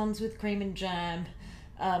like scones with cream and jam,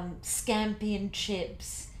 scampi and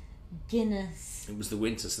chips, Guinness? It was the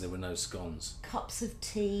winter, so there were no scones. Cups of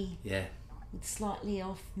tea. Yeah. With slightly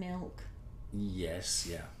off milk. Yes,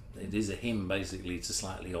 yeah. It is a hymn, basically, to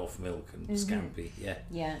slightly off milk and scampi. Yeah.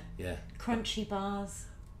 Yeah. Yeah. Crunchy bars.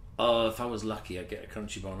 Oh, if I was lucky, I'd get a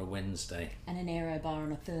crunchy bar on a Wednesday. And an aero bar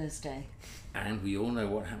on a Thursday. And we all know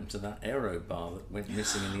what happened to that aero bar that went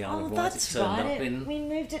missing in the Isle of Wight. That's It turned right. up in... We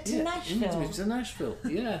moved it to Nashville. We moved to Nashville.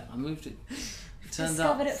 Yeah, I moved it. It turned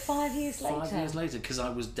Discovered up it 5 years later. 5 years later, because I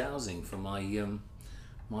was dowsing for my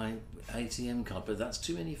my ATM card. But that's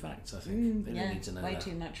too many facts, I think. They don't need to know way that.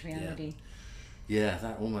 too much reality. Yeah,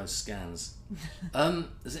 that almost scans. Do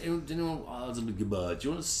you want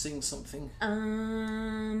to sing something?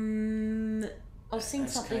 I'll sing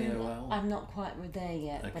something. SKOL? I'm not quite there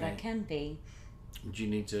yet, but I Okay. can be. Do you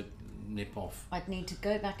need to nip off? I'd need to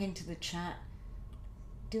go back into the chat,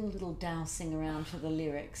 do a little dowsing around for the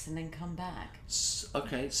lyrics, and then come back.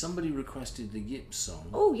 Okay, somebody requested the Yip song.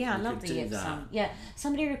 Oh yeah, I We love could the do Yip that. song. Yeah,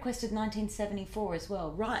 somebody requested 1974 as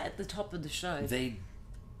well, right at the top of the show. They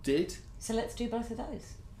did? So let's do both of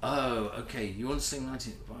those. Oh, okay. You want to sing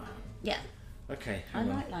 19... Wow. Yeah, Okay, I hang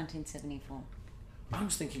on. like 1974. I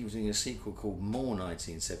was thinking of doing a sequel called More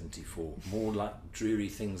 1974. More like dreary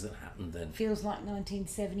things that happened then. Feels like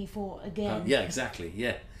 1974 again. Yeah, exactly,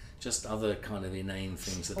 yeah. Just other kind of inane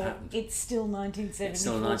things that Or happened. it's still 1974. It's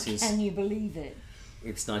still 19 Can you believe it?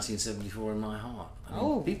 It's 1974 in my heart. I mean,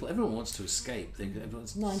 Oh. everyone wants to escape.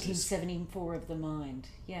 Everyone's 1974 of the mind.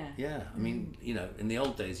 Yeah. Yeah, I mean, in the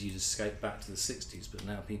old days you'd escape back to the 60s, but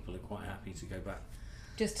now people are quite happy to go back.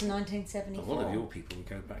 Just to A 1974. lot of your people would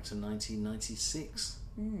go back to 1996,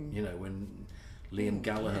 when Liam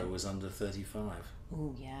Gallagher was under 35.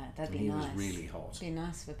 Oh yeah, that'd And be he nice. was really hot. Be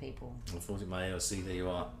nice for people. I thought in my AOC, there you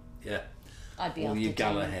are. Yeah. I'd be All after you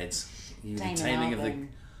Gala heads. You Damon retaining of the... Albarn.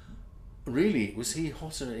 Really? Was he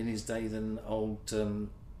hotter in his day than old Liam?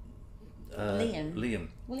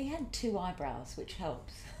 Well, he had two eyebrows, which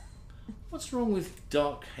helps. What's wrong with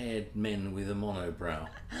dark-haired men with a monobrow?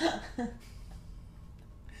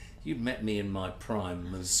 You'd met me in my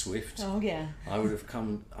prime as Swift. Oh yeah. I would have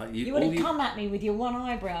come... You would have come at me with your one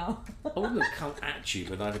eyebrow. I wouldn't have come at you,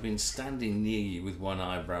 but I'd have been standing near you with one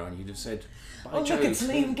eyebrow and you'd have said, by Oh Jove. look, it's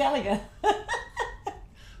Liam Gallagher.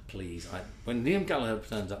 Please. When Liam Gallagher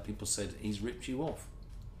turned up, people said, he's ripped you off.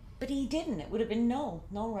 But he didn't. It would have been Noel.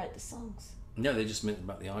 Noel wrote the songs. No, they just meant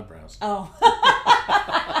about the eyebrows. Oh.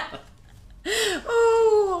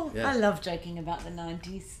 Oh, Yeah. I love joking about the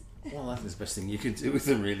 90s. Well, that's the best thing you can do with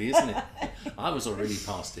them, really, isn't it? I was already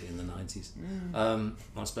past it in the 90s. I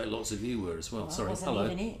expect lots of you were as well. Sorry, hello.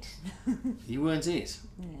 Even it. You weren't it?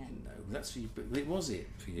 Yeah. No, that's for you, but it was it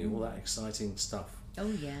for you, all that exciting stuff. Oh,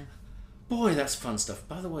 yeah. Boy, that's fun stuff.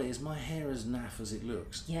 By the way, is my hair as naff as it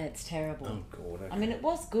looks? Yeah, it's terrible. Oh, God. Okay. I mean, it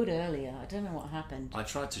was good earlier. I don't know what happened. I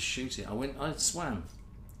tried to shoot it. I swam.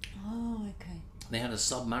 Oh, okay. They had a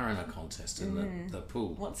submariner contest in the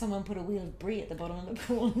pool. What, someone put a wheel of brie at the bottom of the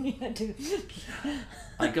pool and you had to...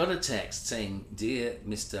 I got a text saying, "Dear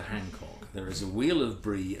Mr. Hancock, there is a wheel of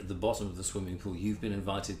brie at the bottom of the swimming pool. You've been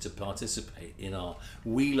invited to participate in our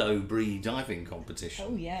Wheel-o Brie diving competition.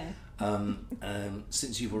 Oh, yeah.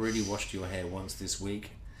 Since you've already washed your hair once this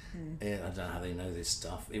week, I don't know how they know this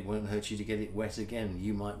stuff, it won't hurt you to get it wet again.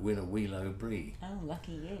 You might win a Wheel-o Brie." Oh,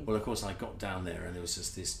 lucky you. Well, of course, I got down there and there was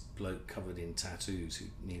just this bloke covered in tattoos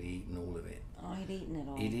who'd nearly eaten all of it. Oh, he'd eaten it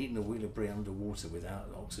all. He'd eaten a Wheel of Brie underwater without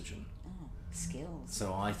oxygen. Oh, skills.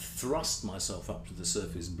 So I thrust myself up to the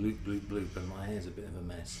surface, bloop, bloop, bloop, and my hair's a bit of a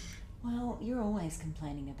mess. Well, you're always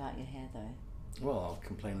complaining about your hair, though. Well, I'll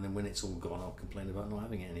complain, and then when it's all gone, I'll complain about not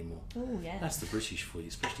having it anymore. Oh, yeah. That's the British for you,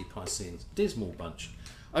 especially Pisceans. Dismal bunch.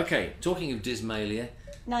 Okay, talking of Dismalia.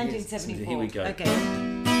 1974. Here we go. Okay.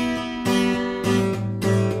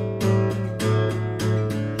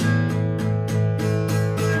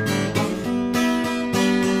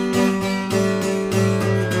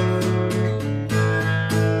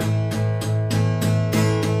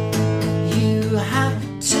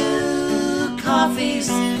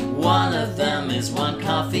 One of them is one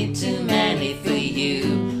coffee too many for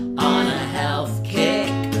you. On a health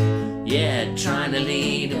kick, yeah, trying to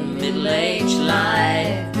lead a middle-aged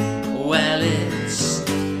life. Well, it's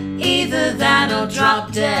either that or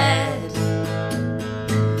drop dead.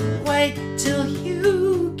 Wait till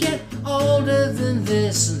you get older than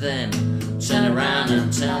this, and then turn around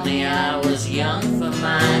and tell me I was young for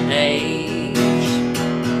my age.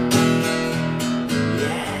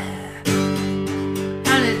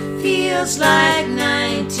 Feels like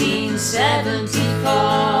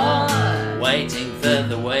 1974, waiting for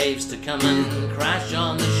the waves to come and crash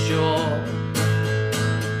on the shore.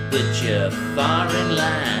 But you're far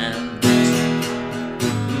inland.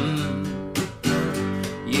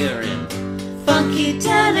 You're in funky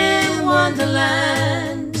Delhi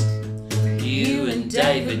Wonderland. You and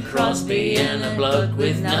David Crosby and a bloke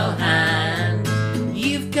with no hand.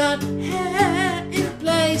 You've got hair in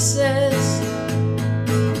places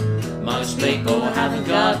most people haven't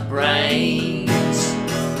got brains.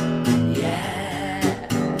 Yeah,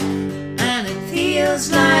 and it feels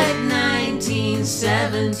like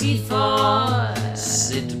 1974.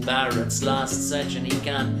 Sid Barrett's last session, he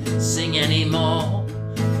can't sing anymore.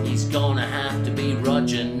 He's gonna have to be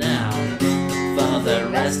Roger now for the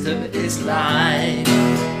rest of his life.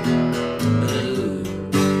 Ooh.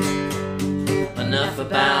 Enough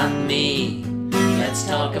about me, let's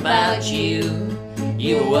talk about you.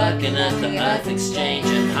 You were working at the Earth Exchange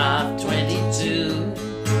at 22:30.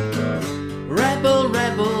 Rebel,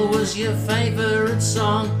 Rebel was your favourite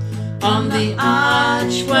song on the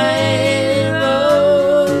Archway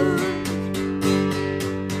Road,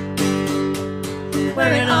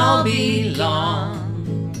 where it all belonged.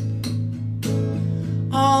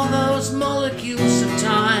 All those molecules of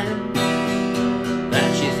time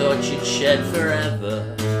that you thought you'd shed forever.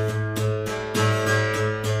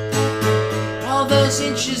 All those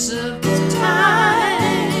inches of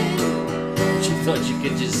time that you thought you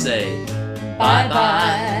could just say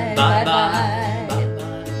bye-bye, bye-bye,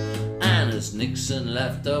 bye-bye. And as Nixon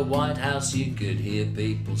left the White House, you could hear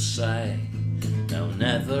people say, they'll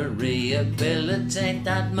never rehabilitate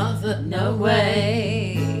that mother, no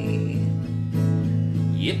way.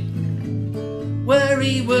 Yep.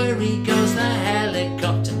 Worry, worry goes the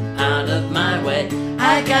helicopter out of my way.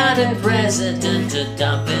 I got a president to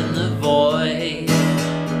dump in the void.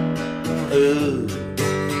 Ooh.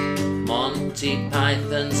 Monty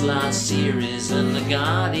Python's last series and The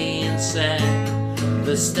Guardian said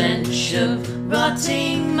the stench of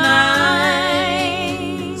rotting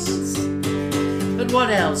minds. But what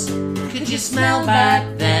else could you smell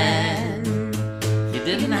back then? You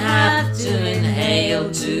didn't have to inhale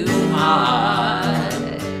too hard.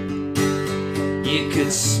 You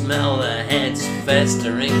could smell the heads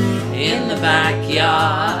festering in the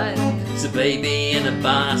backyard. It's a baby in a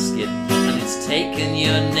basket and it's taken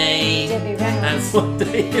your name. Debbie Reynolds. And one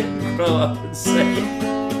day you'll grow up and say,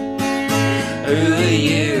 who are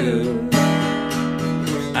you?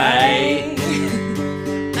 Aye.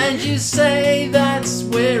 And you say that's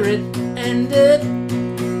where it ended.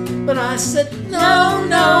 But I said, no,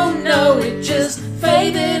 no, no, it just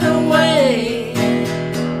faded away.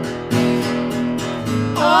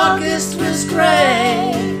 August was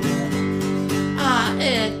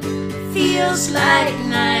Feels like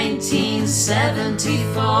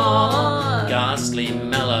 1974. Ghastly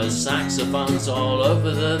mellow saxophones all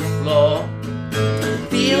over the floor.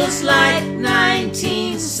 Feels like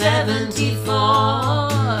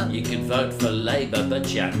 1974. You could vote for Labour,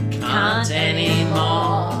 but you can't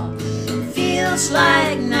anymore. Feels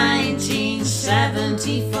like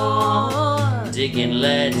 1974. Digging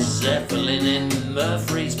Led Zeppelin in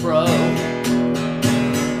Murfreesboro.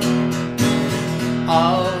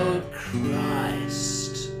 Oh,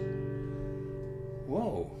 Christ.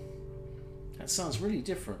 Whoa. That sounds really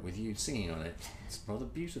different with you singing on it. It's rather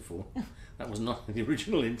beautiful. That was not the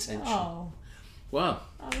original intention. Oh. Wow.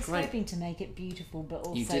 I was great. hoping to make it beautiful, but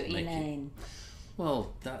You also did make inane.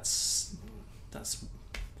 Well, that's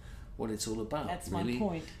what it's all about. That's really. my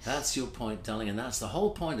point. That's your point, darling, and that's the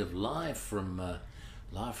whole point of live from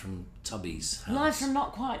Tubby's house. Live from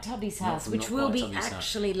Not Quite Tubby's house, which will be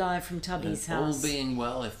actually live from Tubby's house. All being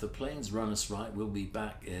well, if the planes run us right, we'll be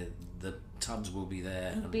back. The Tubbs will be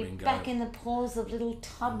there. We'll and be Ringo. back in the paws of little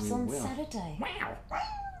Tubbs on Saturday. Wow.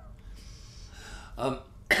 Do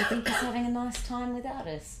you think he's having a nice time without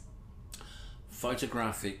us?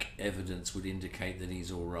 Photographic evidence would indicate that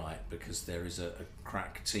he's all right, because there is a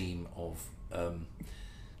crack team of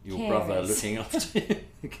your Carers. brother looking after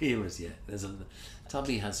carers. Yeah,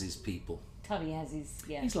 Tubby has his people. Tubby has his,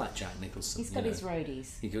 yeah. He's like Jack Nicholson. He's got his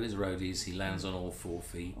roadies. He got his roadies. He lands on all 4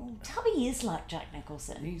 feet. Oh, Tubby is like Jack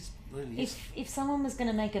Nicholson. He's really. If someone was going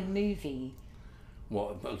to make a movie,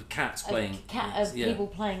 what cats playing? People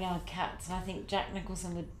playing our cats, I think Jack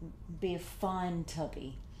Nicholson would be a fine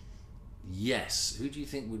Tubby. Yes. Who do you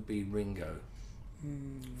think would be Ringo?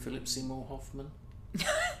 Philip Seymour Hoffman?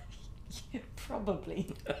 Yeah,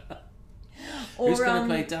 probably. Who's going to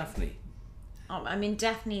play Daphne? I mean,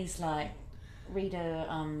 Daphne's like Rita.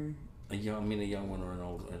 A young one or an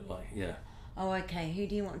old, yeah. Oh, okay. Who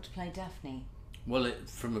do you want to play Daphne? Well,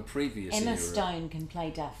 from a previous Emma era. Stone can play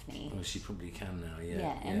Daphne. Well, she probably can now. Yeah.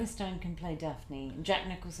 Yeah, Emma Stone can play Daphne. Jack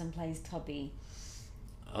Nicholson plays Tubby.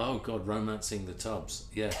 Oh God, romancing the Tubbs.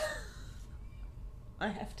 Yeah. I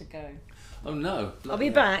have to go. Oh no. I'll be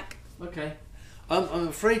back. Okay. I'm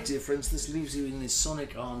afraid, dear friends, this leaves you in the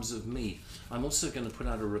sonic arms of me. I'm also going to put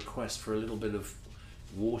out a request for a little bit of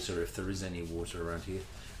water, if there is any water around here.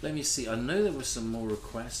 Let me see. I know there were some more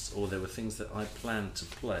requests, or there were things that I planned to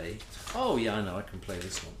play. Oh yeah, I know. I can play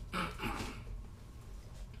this one.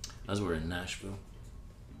 As we're in Nashville.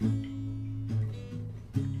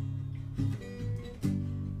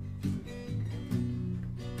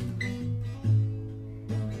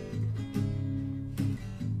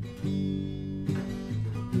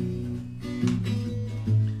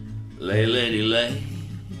 Lay, lady, lay,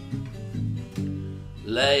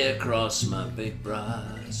 lay across my big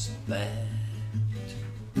brass bed.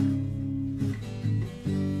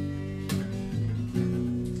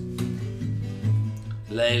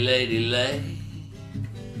 Lay, lady, lay,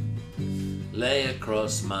 lay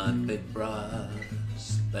across my big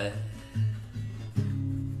brass bed.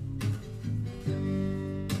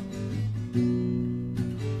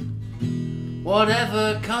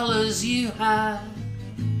 Whatever colors you have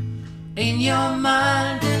in your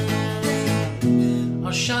mind,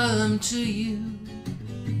 I'll show them to you,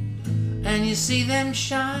 and you see them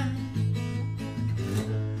shine.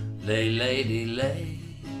 Lay, lady, lay,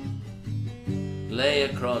 lay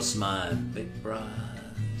across my big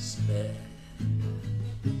brass bed.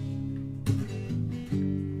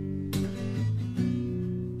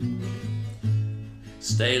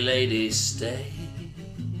 Stay, lady, stay,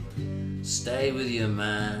 stay with your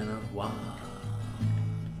man a while.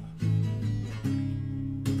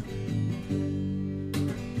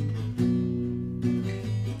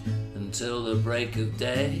 Until the break of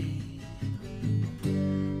day,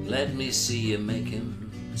 let me see you make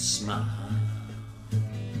him smile.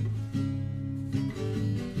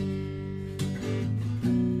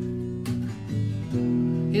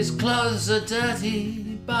 His clothes are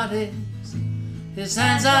dirty, but his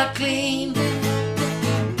hands are clean,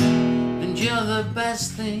 and you're the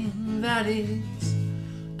best thing that he's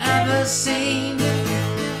ever seen.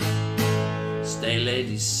 Stay,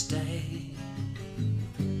 lady, stay,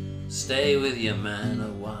 stay with your man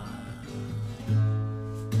a while.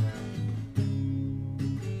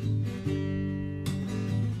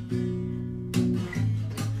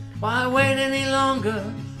 Why wait any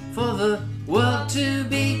longer for the world to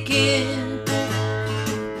begin?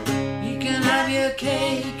 You can have your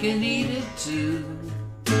cake and eat it too.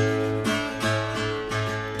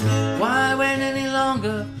 Why wait any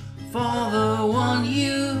longer for the one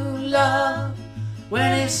you love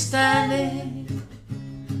when he's standing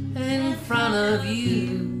in front of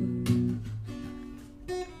you?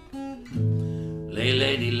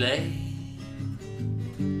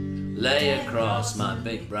 lay across my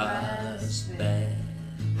big brass bed.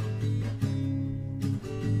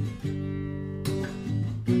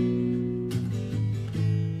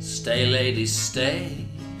 Stay, lady, stay.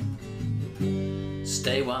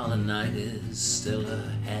 Stay while the night is still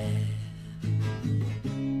ahead.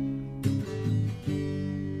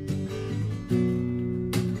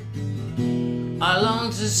 I long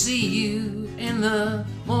to see you in the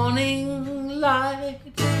morning light.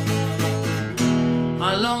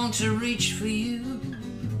 I long to reach for you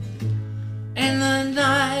in the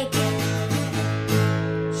night.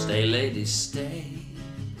 Stay, lady, stay.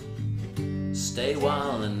 Stay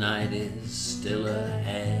while the night is still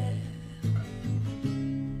ahead.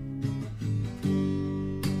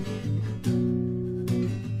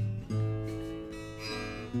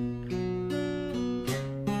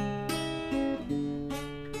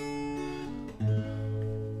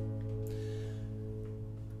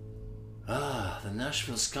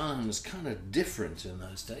 Nashville Skyline was kind of different in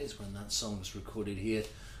those days when that song was recorded here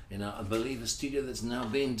in, I believe, a studio that's now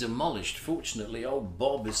been demolished. Fortunately, old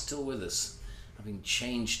Bob is still with us, having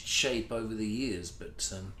changed shape over the years, but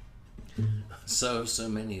so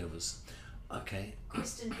many of us. Okay.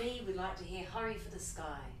 Kristen B would like to hear Hurry for the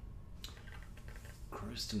Sky.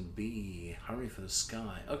 Kristen B, Hurry for the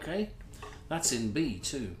Sky. Okay, that's in B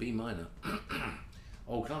too, B minor.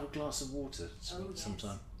 Oh, can I have a glass of water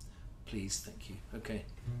sometime? Please, thank you. Okay.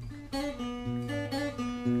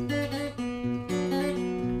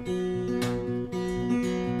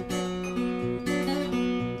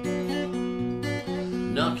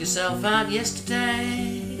 Knock yourself out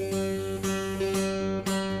yesterday.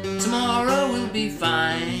 Tomorrow will be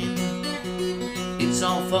fine. It's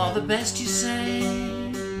all for the best, you say.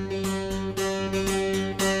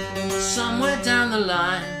 Somewhere down the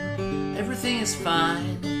line, everything is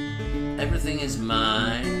fine. Everything is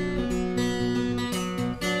mine.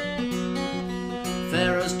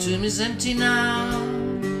 Pharaoh's tomb is empty now.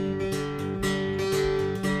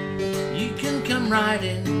 You can come right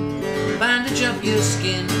in. Bandage up your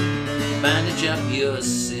skin. Bandage up your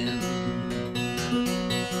sin.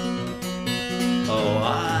 Oh,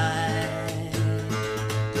 I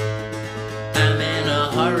am in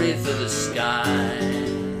a hurry for the sky.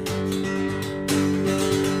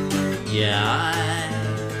 Yeah,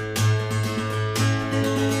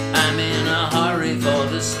 I'm in a hurry for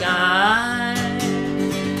the sky.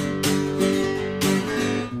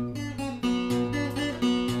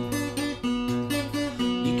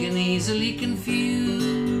 Easily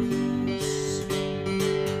confuse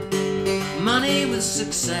money with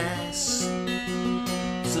success.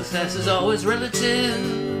 Success is always relative.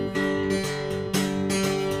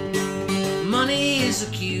 Money is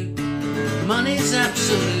acute. Money is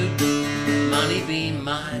absolute. Money be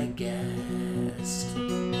my guest.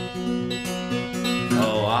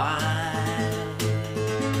 Oh,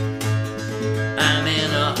 I'm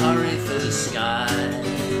in a hurry for the sky.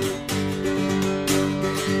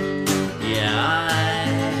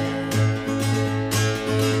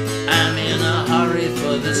 I'm in a hurry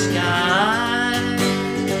for the sky.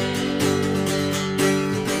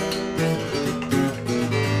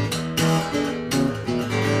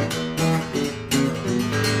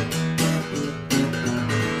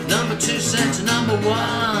 Number 2 said to number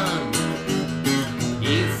 1,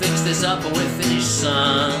 you fix this up or we're finished,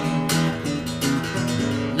 son.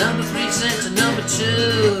 Number 3 said to number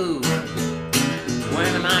 2,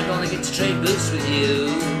 when am I gonna get to trade boots with you?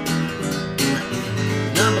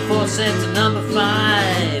 Number 4 said to number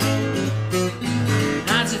 5,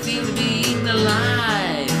 how's it feel to be eaten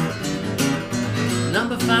alive?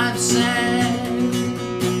 Number 5 said,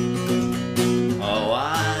 oh,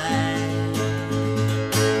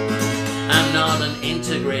 I'm not an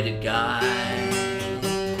integrated guy.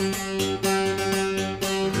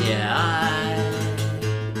 Yeah,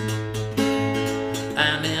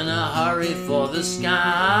 I'm in a hurry for the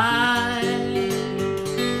sky.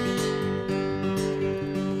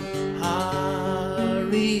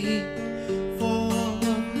 Hurry for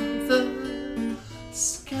the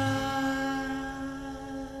sky.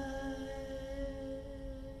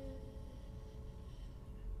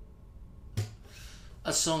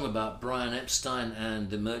 A song about Brian Epstein and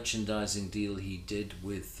the merchandising deal he did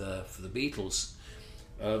with for the Beatles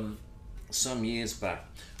some years back.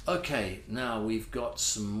 Okay, now we've got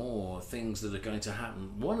some more things that are going to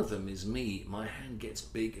happen. One of them is me. My hand gets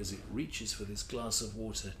big as it reaches for this glass of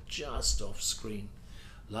water just off screen,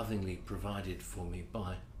 lovingly provided for me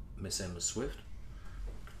by Miss Emma Swift,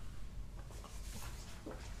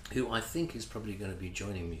 who I think is probably going to be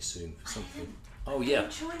joining me soon for something. Oh yeah.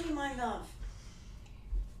 Join you, my love.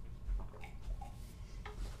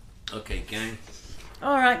 Okay, gang.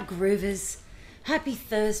 All right, groovers. Happy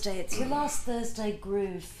Thursday. It's your last Thursday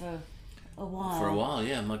groove for a while. For a while,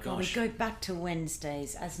 yeah, my gosh. Well, we go back to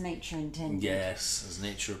Wednesdays as nature intended. Yes, as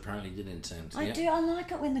nature apparently did intend. I do. I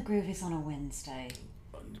like it when the groove is on a Wednesday.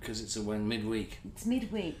 Because it's midweek. It's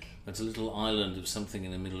midweek. It's a little island of something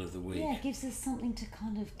in the middle of the week. Yeah, it gives us something to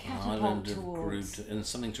kind of catapult island towards. and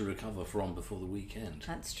something to recover from before the weekend.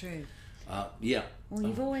 That's true. Yeah. Well,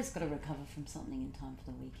 you've always got to recover from something in time for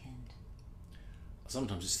the weekend.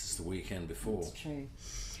 Sometimes it's just the weekend before. That's true.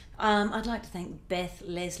 I'd like to thank Beth,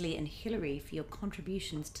 Leslie and Hilary for your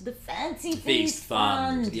contributions to the Fancy Feast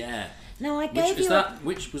Fund. Yeah. Now, I gave you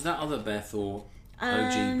Which was that other Beth or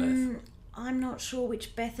OG Beth? I'm not sure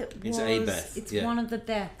which Beth it was. It's a Beth. It's one of the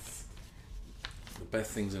Beths. The Beth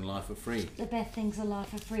things in life are free. The Beth things in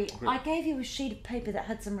life are free. I gave you a sheet of paper that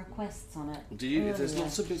had some requests on it. Do you? There's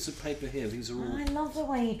lots of bits of paper here. These are all... I love the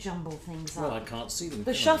way you jumble things up. Well, I can't see them.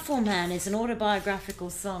 The Shuffle Man is an autobiographical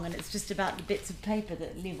song, and it's just about the bits of paper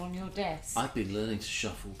that live on your desk. I've been learning to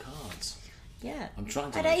shuffle cards. Yeah. I'm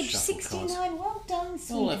trying to At learn age shuffle 69, cards. well done,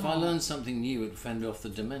 sweetheart. Well, if I learned something new, it would fend off the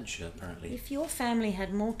dementia, apparently. If your family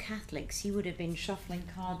had more Catholics, you would have been shuffling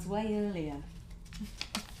cards way earlier.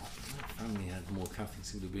 My family had more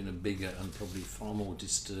Catholics, it would have been a bigger and probably far more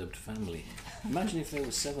disturbed family. Imagine if there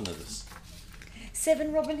were 7 of us.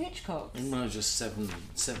 7 Robyn Hitchcocks. No, just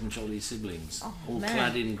seven jolly siblings, all man.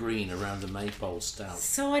 clad in green around the maypole stout.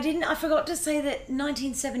 So I forgot to say that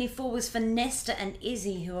 1974 was for Nestor and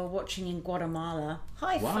Izzy, who are watching in Guatemala.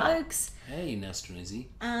 Hi, folks. Hey, Nestor and Izzy.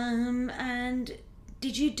 And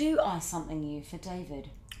did you do I Something You for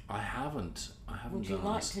David? I haven't. Would you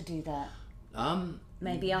like to do that?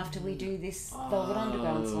 Maybe after we do this Velvet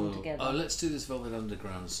Underground song together. Oh, let's do this Velvet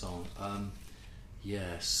Underground song.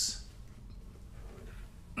 Yes.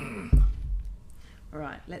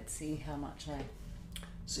 Right, let's see how much I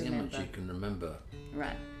See how much you can remember.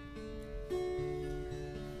 Right.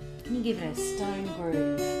 Can you give it a stone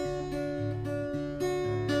groove?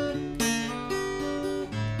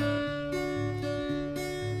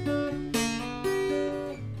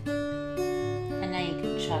 And now you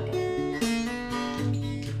can chug it.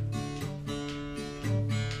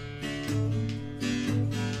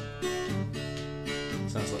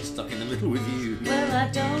 Sounds like Stuck in the Middle with You. Well, I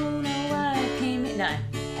don't know why I came in. No.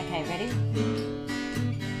 Okay, ready?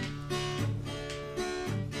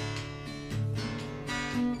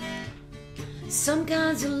 Some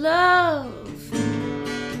kinds of love,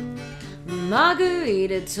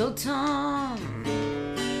 Margarita told Tom.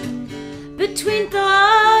 Between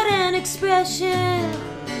thought and expression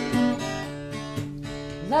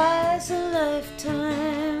lies a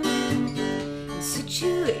lifetime, and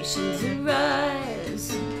situations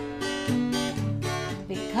arise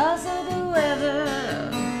because of the weather,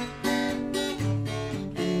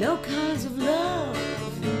 and no kinds of love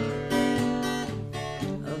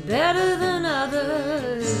are better than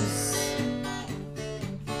others.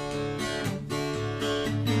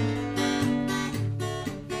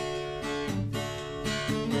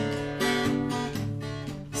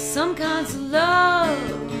 Some kinds of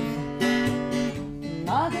love,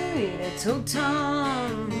 Margarita told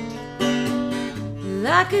Tom,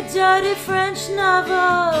 like a dirty French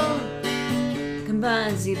novel,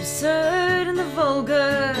 combines the absurd and the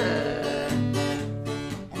vulgar.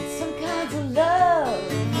 And some kinds of love,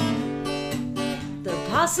 the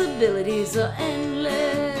possibilities are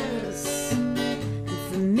endless. And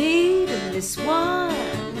for me to miss one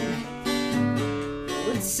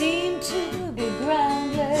would seem to be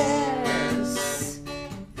groundless.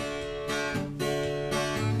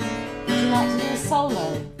 Would you like to do a solo?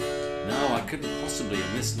 No, I couldn't possibly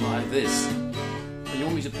have missed like this. You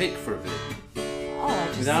want me to pick for a bit? Oh, I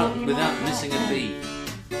just thought you without might missing like a that. beat.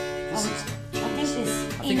 I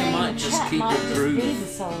think I might just keep it groove. Be the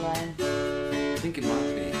solo. I think it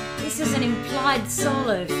might be. This is an implied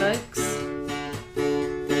solo, folks.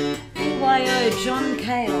 BYO John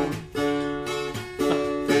Cale.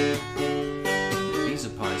 These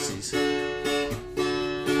are Pisces.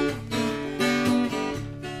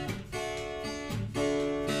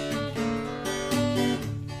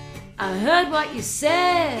 I heard what you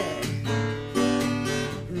said,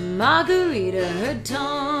 Margarita heard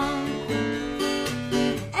Tom,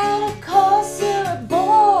 and of course you're a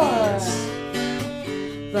bore,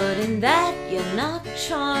 but in that you're not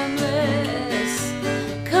charmless,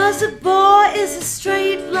 'cause a bore is a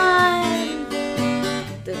straight line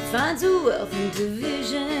that finds a wealth in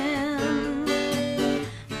division,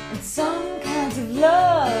 and some kinds of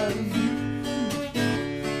love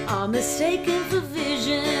are mistaken for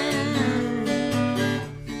vision.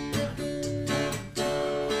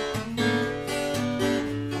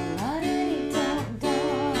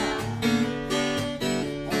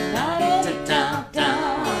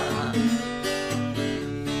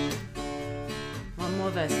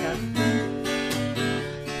 verse goes.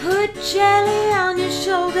 Put jelly on your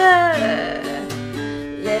shoulder.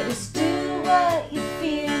 Let us do what you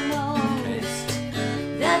fear most.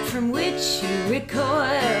 That from which you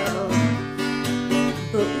recoil,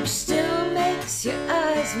 but which still makes your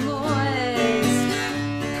eyes moist.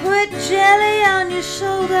 Put jelly on your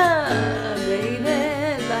shoulder, baby.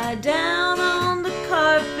 Lie down on the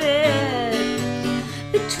carpet.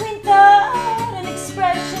 Between thought and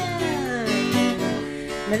expression,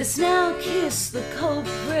 let us now kiss the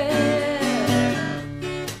culprit.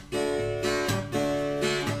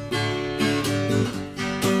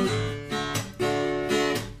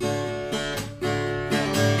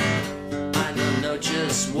 I don't know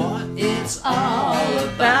just what it's all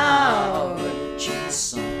about. Cheese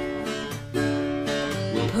song.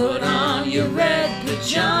 We'll put on your red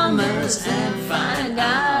pajamas and find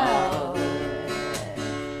out.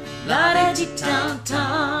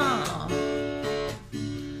 La-da-dee-tom-tom,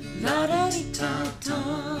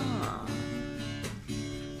 la-da-dee-tom-tom,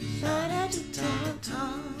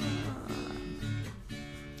 la-da-dee-tom-tom,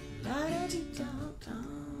 la-da-dee-tom-tom.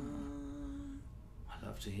 I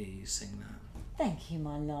love to hear you sing that. Thank you,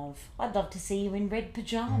 my love. I'd love to see you in red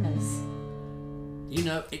pajamas. You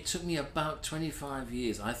know, it took me about 25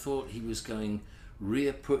 years. I thought he was going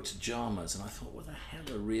rear put pajamas, and I thought, what the hell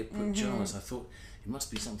are rear put pajamas? I thought it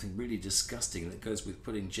must be something really disgusting that goes with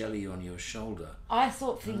putting jelly on your shoulder. I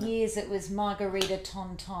thought for years it was Margarita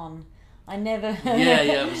Ton Ton. I never heard...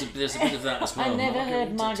 Yeah, there's a bit of that as well. I never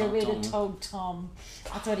heard Margarita Tom Tom. Tog Tom.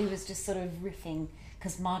 I thought he was just sort of riffing,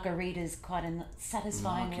 because Margarita's quite a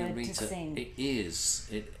satisfying word to sing. It is.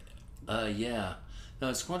 Yeah. No,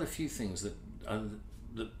 it's quite a few things that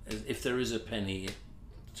if there is a penny, it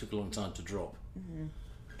took a long time to drop. Mm-hmm.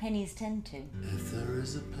 Pennies tend to. If there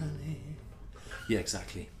is a penny. Yeah,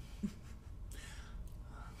 exactly.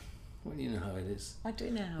 Well, you know how it is. I do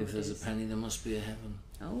know how it is. If there's a penny, there must be a heaven.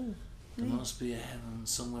 Oh. There must be a heaven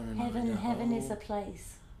somewhere in Heaven is a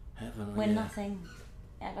place heaven, where nothing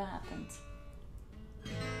ever happens.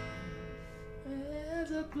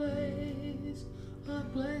 There's a place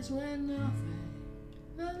where nothing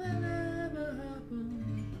ever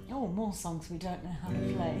happens. Oh, more songs we don't know how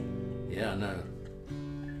to play. Yeah, I know.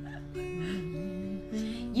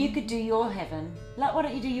 You could do your heaven. Like, why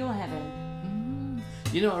don't you do your heaven?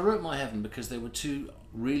 You know, I wrote my heaven because there were two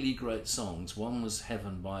really great songs. One was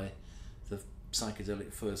Heaven by the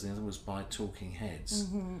Psychedelic Furs, and the other was by Talking Heads.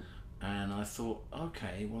 Mm-hmm. And I thought,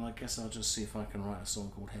 okay, well, I guess I'll just see if I can write a song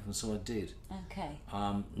called Heaven. So I did. Okay.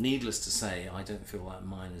 Needless to say, I don't feel like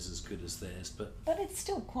mine is as good as theirs, but it's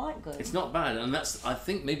still quite good. it's not bad, and I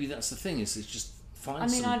think maybe that's the thing. Is it's just find. I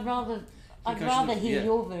mean, some, I'd rather hear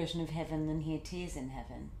your version of Heaven than hear Tears in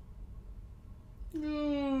Heaven.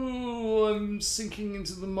 Oh, I'm sinking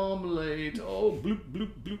into the marmalade. Oh, bloop, bloop,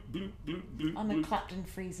 bloop, bloop, bloop, bloop. I'm bloop. a Clapton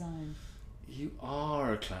free zone. You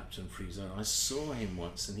are a Clapton free zone. I saw him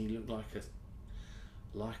once, and he looked like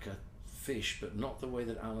a fish, but not the way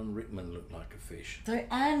that Alan Rickman looked like a fish. So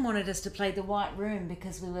Anne wanted us to play The White Room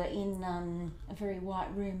because we were in a very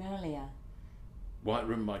white room earlier. White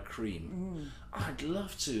Room by Cream. I'd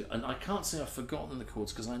love to, and I can't say I've forgotten the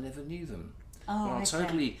chords because I never knew them. Oh, but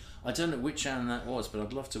okay. I don't know which Anne that was, but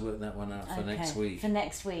I'd love to work that one out for next week. For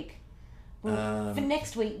next week. For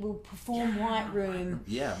next week, we'll perform White Room.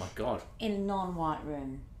 Yeah, my God. In a non-white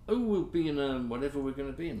room. Oh, we'll be in whatever we're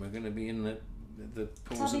going to be in. We're going to be in the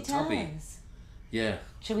pools of Tubby. Yeah.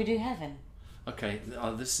 Shall we do Heaven? Okay.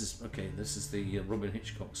 This is the Robyn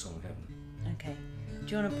Hitchcock song Heaven. Okay.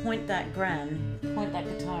 Do you want to point that Gran? Point that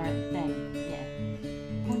guitar at them. Yeah.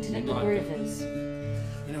 Point it at the groovers.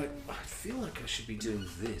 You know, I feel like I should be doing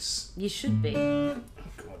this. You should be. Oh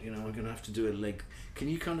God, you know, I'm going to have to do a leg. Can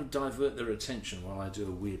you kind of divert their attention while I do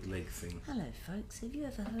a weird leg thing? Hello, folks. Have you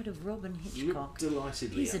ever heard of Robyn Hitchcock? You look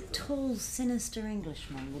delightedly. He's a tall, sinister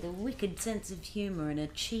Englishman with a wicked sense of humour and a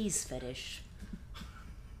cheese fetish.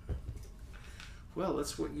 Well,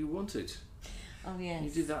 that's what you wanted. Oh, yes. You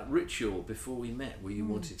did that ritual before we met where you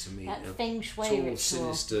wanted to meet that a feng shui tall, ritual.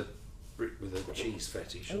 sinister Brit with a cheese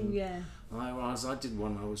fetish. Oh, yeah. I did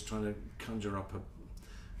one. I was trying to conjure up a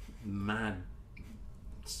mad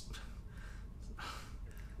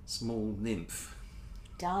small nymph.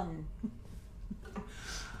 Done.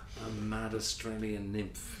 A mad Australian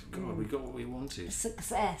nymph. God, we got what we wanted.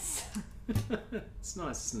 Success. It's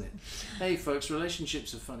nice, isn't it? Hey, folks,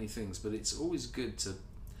 relationships are funny things, but it's always good to...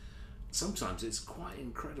 Sometimes it's quite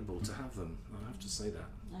incredible to have them. I have to say that.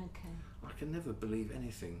 Okay. I can never believe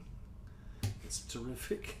anything. It's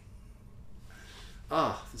terrific.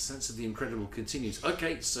 The sense of the incredible continues.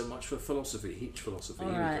 Okay, so much for philosophy, Hitch philosophy. All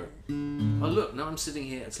Here right. we go. Oh, look, now I'm sitting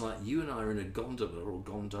here. It's like you and I are in a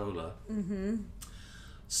gondola. Mm-hmm.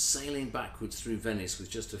 Sailing backwards through Venice with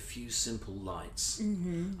just a few simple lights.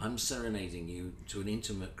 Mm-hmm. I'm serenading you to an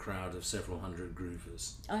intimate crowd of several hundred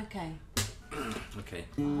groovers. Okay. Okay.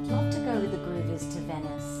 I'd love to go with the groovers to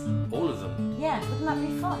Venice. All of them? Yeah, wouldn't that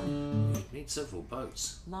be fun? You need several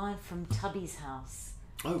boats. Line from Tubby's house.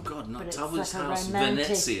 Oh God, not But it's Tubby's like a house, romantic-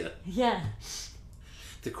 Venezia. Yeah.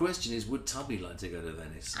 The question is, would Tubby like to go to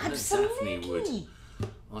Venice? I know Absolutely. Daphne would.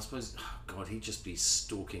 I suppose, oh God, he'd just be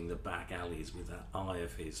stalking the back alleys with that eye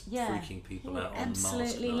of his, Yeah. freaking people He would out on Mars.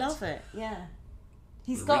 absolutely at night. love it. Yeah.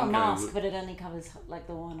 He's The got a Ringo mask, would- but it only covers like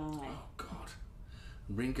the one eye. Oh God,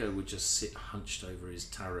 Ringo would just sit hunched over his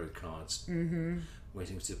tarot cards,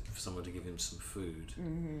 waiting for someone to give him some food.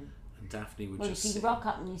 Mm-hmm. And Daphne would Well, just if you sit. rock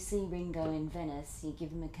up and you see Ringo in Venice, you give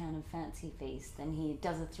him a can of Fancy Feast, then he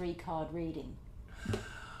does a 3-card reading.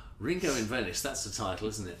 Ringo in Venice, that's the title,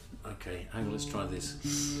 isn't it? Okay, hang on, let's try this.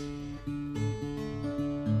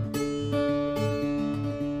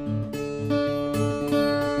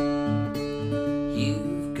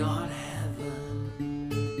 You've got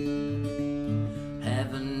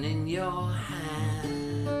heaven in your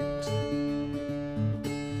hand.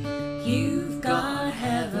 You've got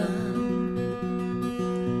heaven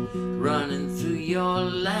running through your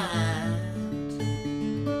land.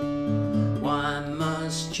 Why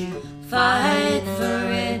must you fight for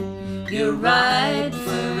it? You're right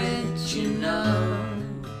for it, you know.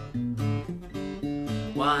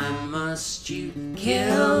 Why must you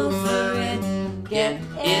kill for it? Get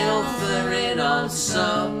ill for it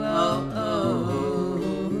also.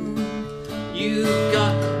 You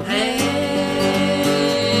got heaven.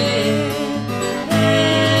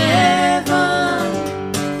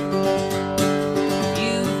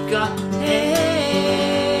 You've got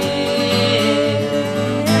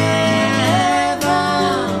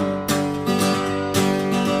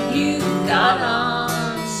heaven. You've got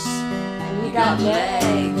arms, And you got got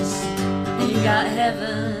legs, and you got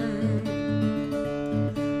heaven.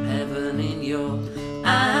 Heaven in your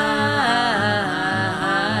eyes.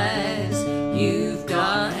 You've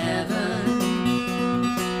got heaven.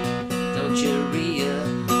 Don't you realize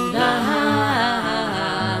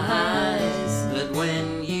that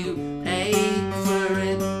when you ache for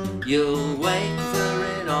it, you'll wait for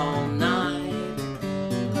it all night?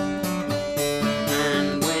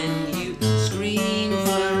 And when you scream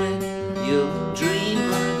for it, you'll dream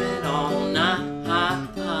of it all night.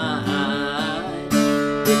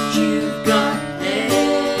 But you've got heaven.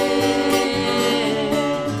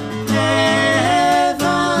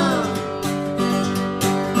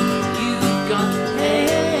 You've got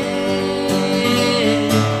heaven.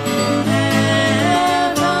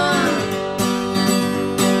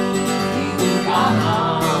 You've got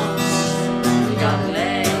arms, you got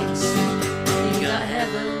legs, you got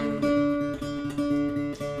heaven.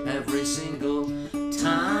 Every single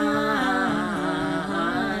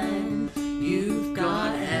time you've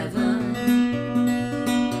got heaven.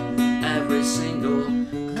 Every single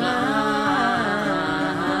climb.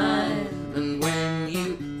 And when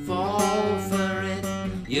you fall for it,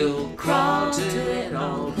 you'll crawl to it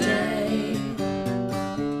all day.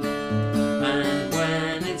 And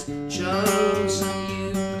when it's chosen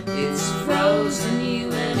you, it's frozen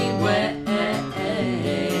you anyway.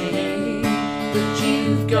 But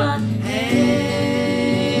you've got heaven.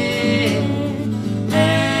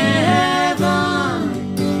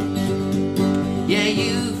 Yeah,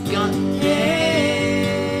 you've got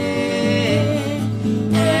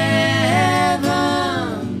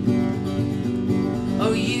heaven.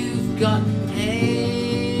 Oh, you've got heaven.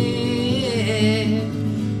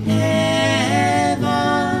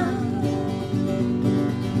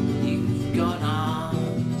 You've got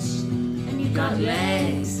arms, and you've got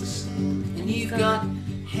legs, and you've got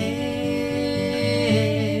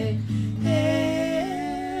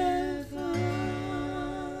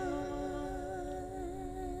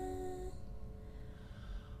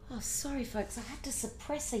Oh, sorry, folks. I had to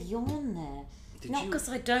suppress a yawn there. Did Not you? because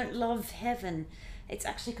I don't love heaven. It's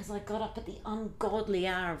actually because I got up at the ungodly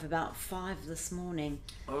hour of about 5 this morning,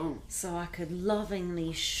 Oh, so I could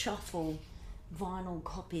lovingly shuffle vinyl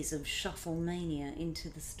copies of Shuffle Mania into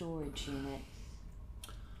the storage unit.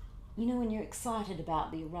 You know when you're excited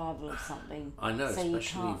about the arrival of something, I know, so you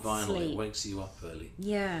especially can't vinyl. sleep. It wakes you up early.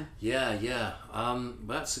 Yeah. Yeah.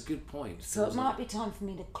 That's a good point. So it might be time for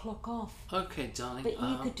me to clock off. Okay, darling. But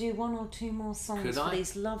you could do 1 or 2 more songs could for I?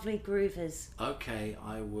 these lovely groovers. Okay,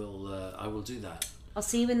 I will do that. I'll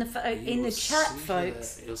see you in the chat,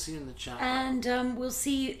 folks. You'll see you in the chat. And we'll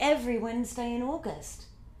see you every Wednesday in August.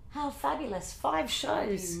 How fabulous. 5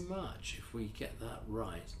 shows. Pretty much, if we get that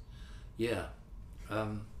right. Yeah.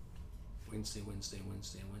 Wednesday.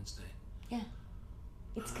 Yeah.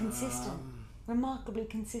 It's consistent. Remarkably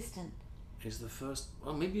consistent. Is the first...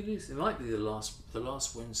 Well, maybe it is. It might be the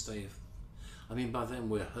last Wednesday of... I mean, by then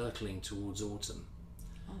we're hurtling towards autumn.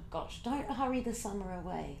 Oh, gosh. Don't hurry the summer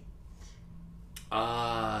away.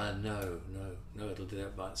 No, it'll do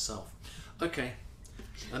that by itself. Okay,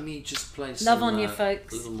 let me just play some... Love on you,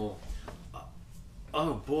 folks. A little more.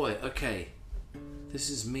 Oh boy, okay. This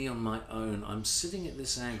is me on my own. I'm sitting at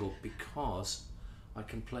this angle because I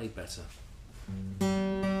can play better.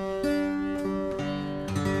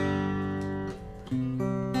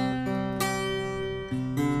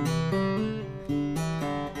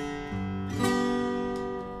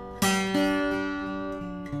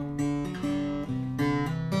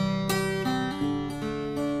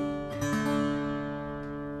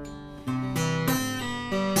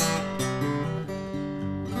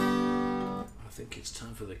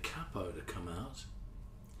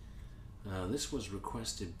 This was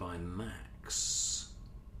requested by Max,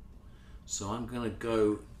 so I'm going to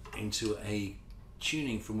go into a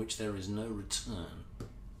tuning from which there is no return,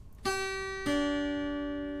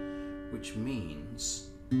 which means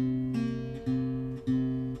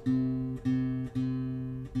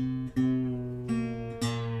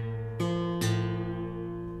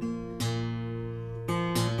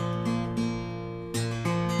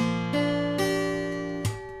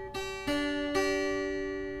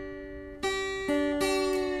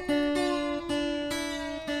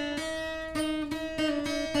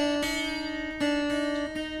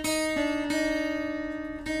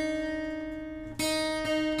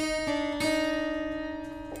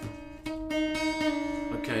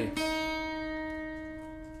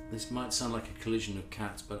sound like a collision of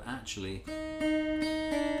cats, but actually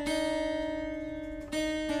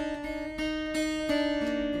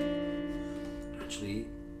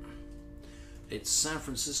it's San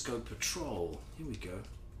Francisco Patrol. Here we go.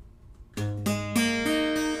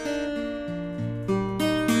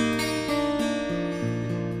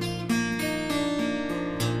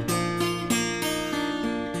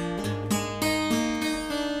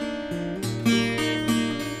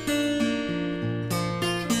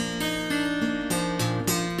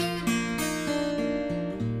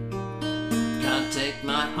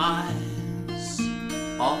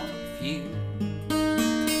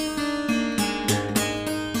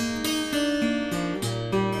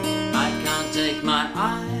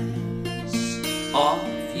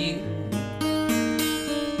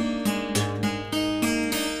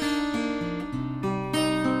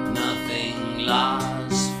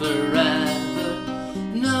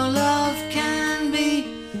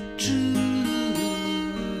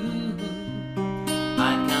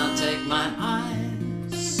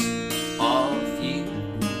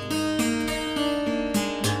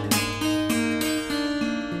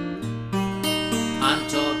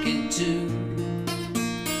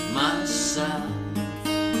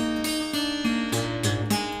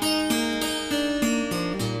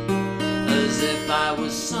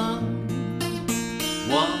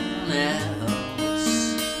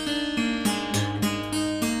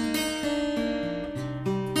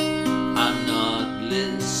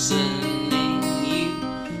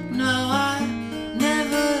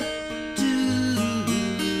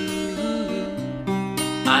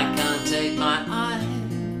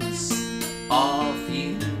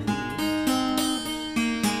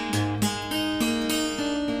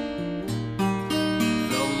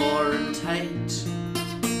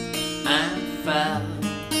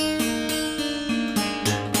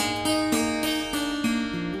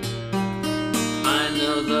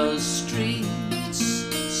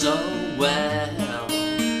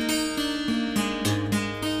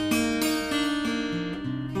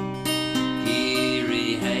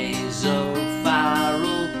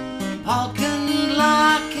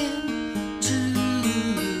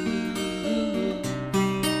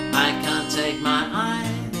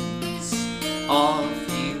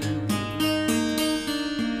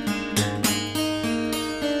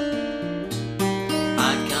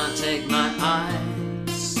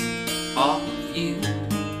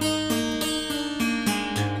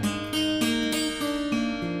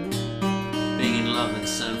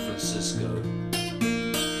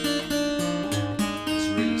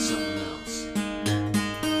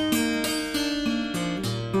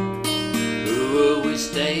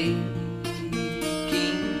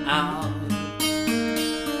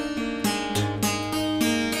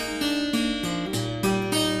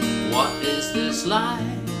 What is this What's life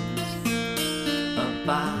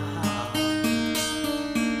about?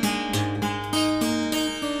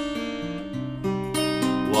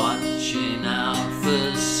 Watching out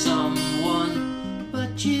for someone,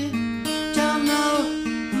 but you don't know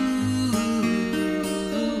who.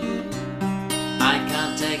 I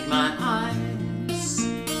can't take my eyes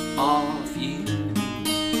off you.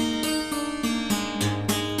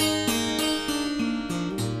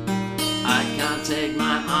 I can't take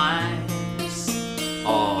my eyes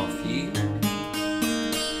off you.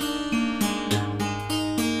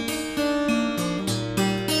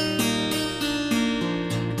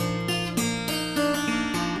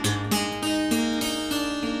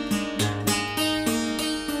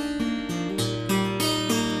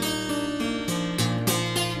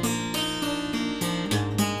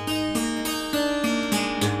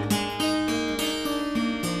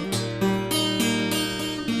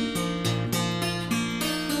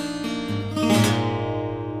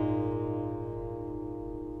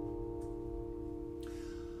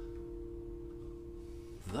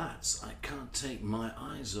 That's I Can't Take My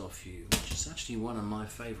Eyes Off You, which is actually one of my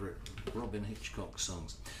favourite Robyn Hitchcock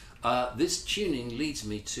songs. This tuning leads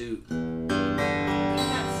me to...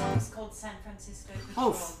 That song's called San Francisco Patrol.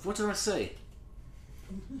 Oh, what did I say?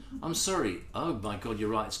 I'm sorry. Oh my God, you're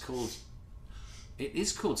right. It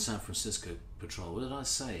is called San Francisco Patrol. What did I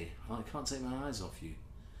say? I Can't Take My Eyes Off You.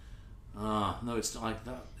 No, it's not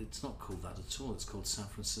called that at all. It's called San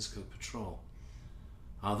Francisco Patrol.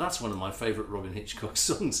 Oh, that's one of my favourite Robyn Hitchcock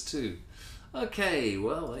songs too. Okay,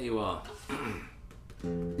 well, there you are.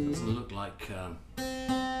 Doesn't look like... well,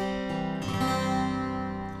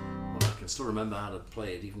 I can still remember how to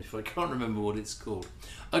play it, even if I can't remember what it's called.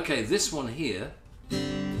 Okay, this one here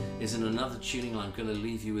is in another tuning. I'm going to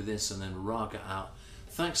leave you with this and then raga out.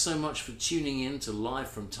 Thanks so much for tuning in to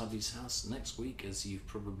Live from Tubby's house. Next week, as you've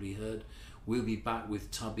probably heard, we'll be back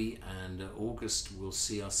with Tubby, and August will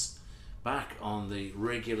see us back on the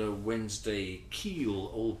regular Wednesday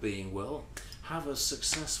keel, all being well. Have a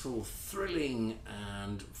successful, thrilling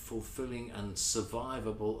and fulfilling and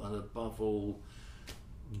survivable and above all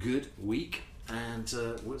good week, and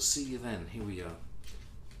we'll see you then. Here we go.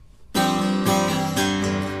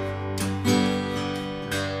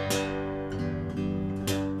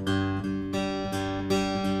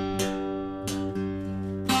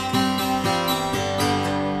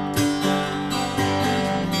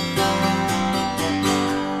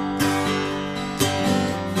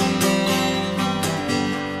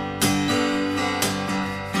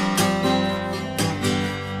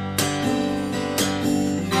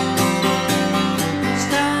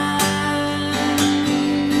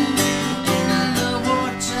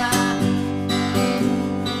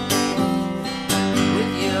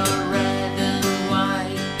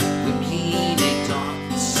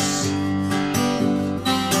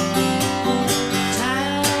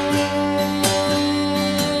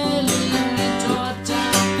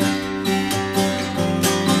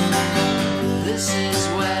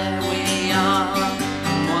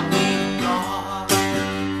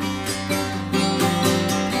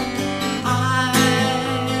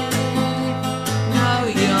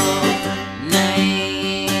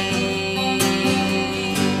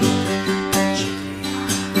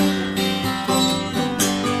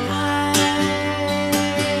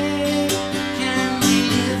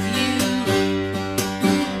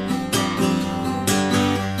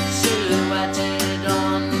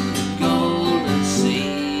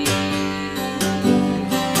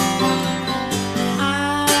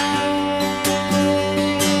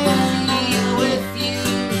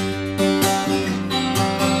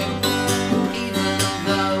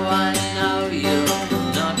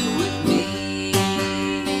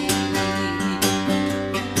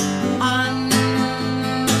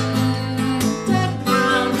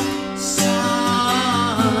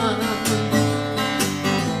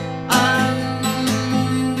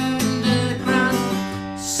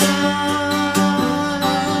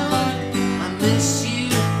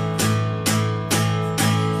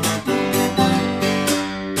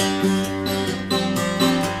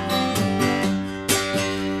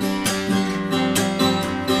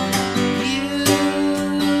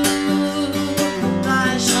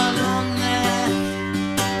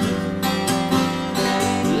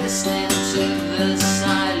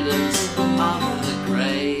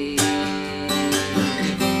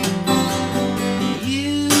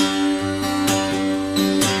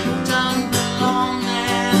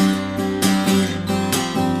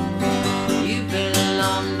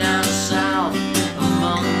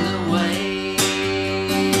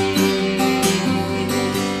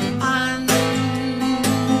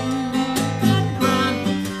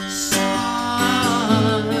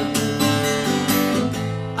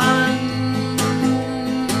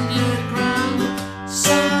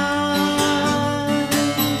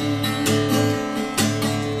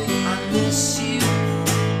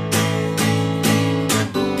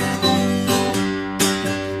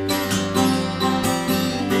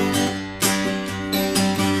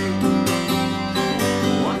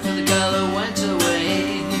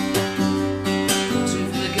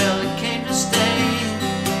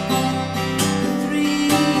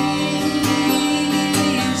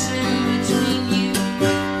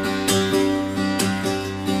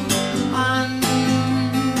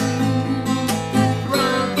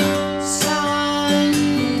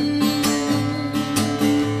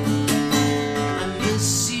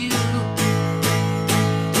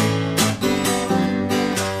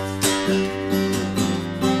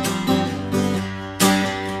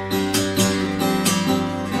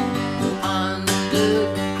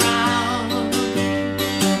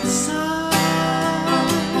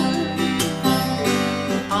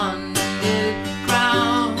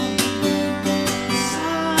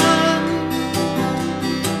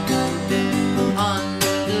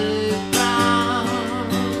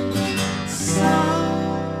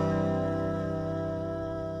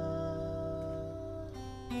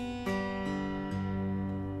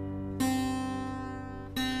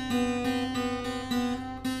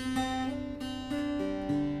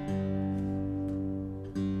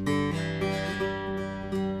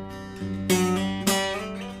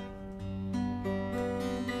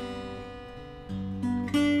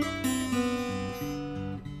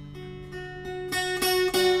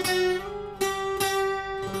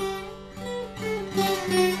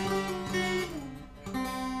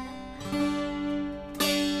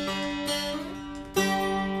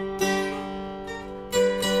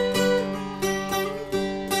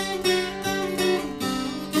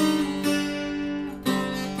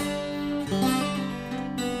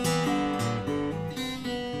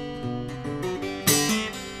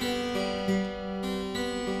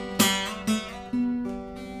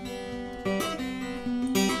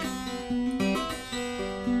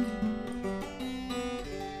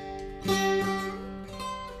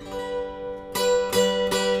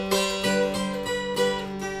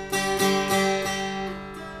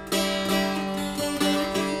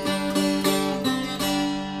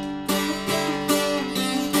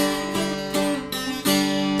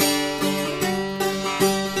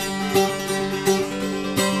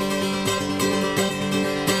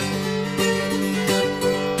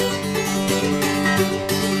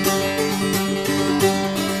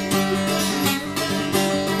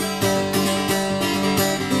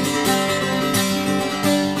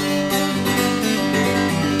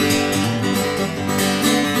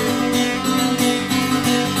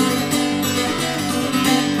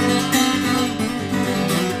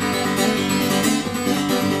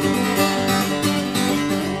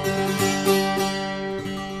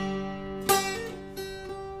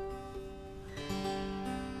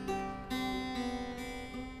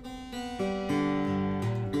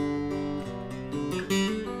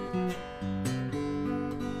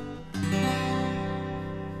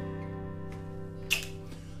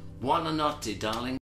 Buonanotte, darling.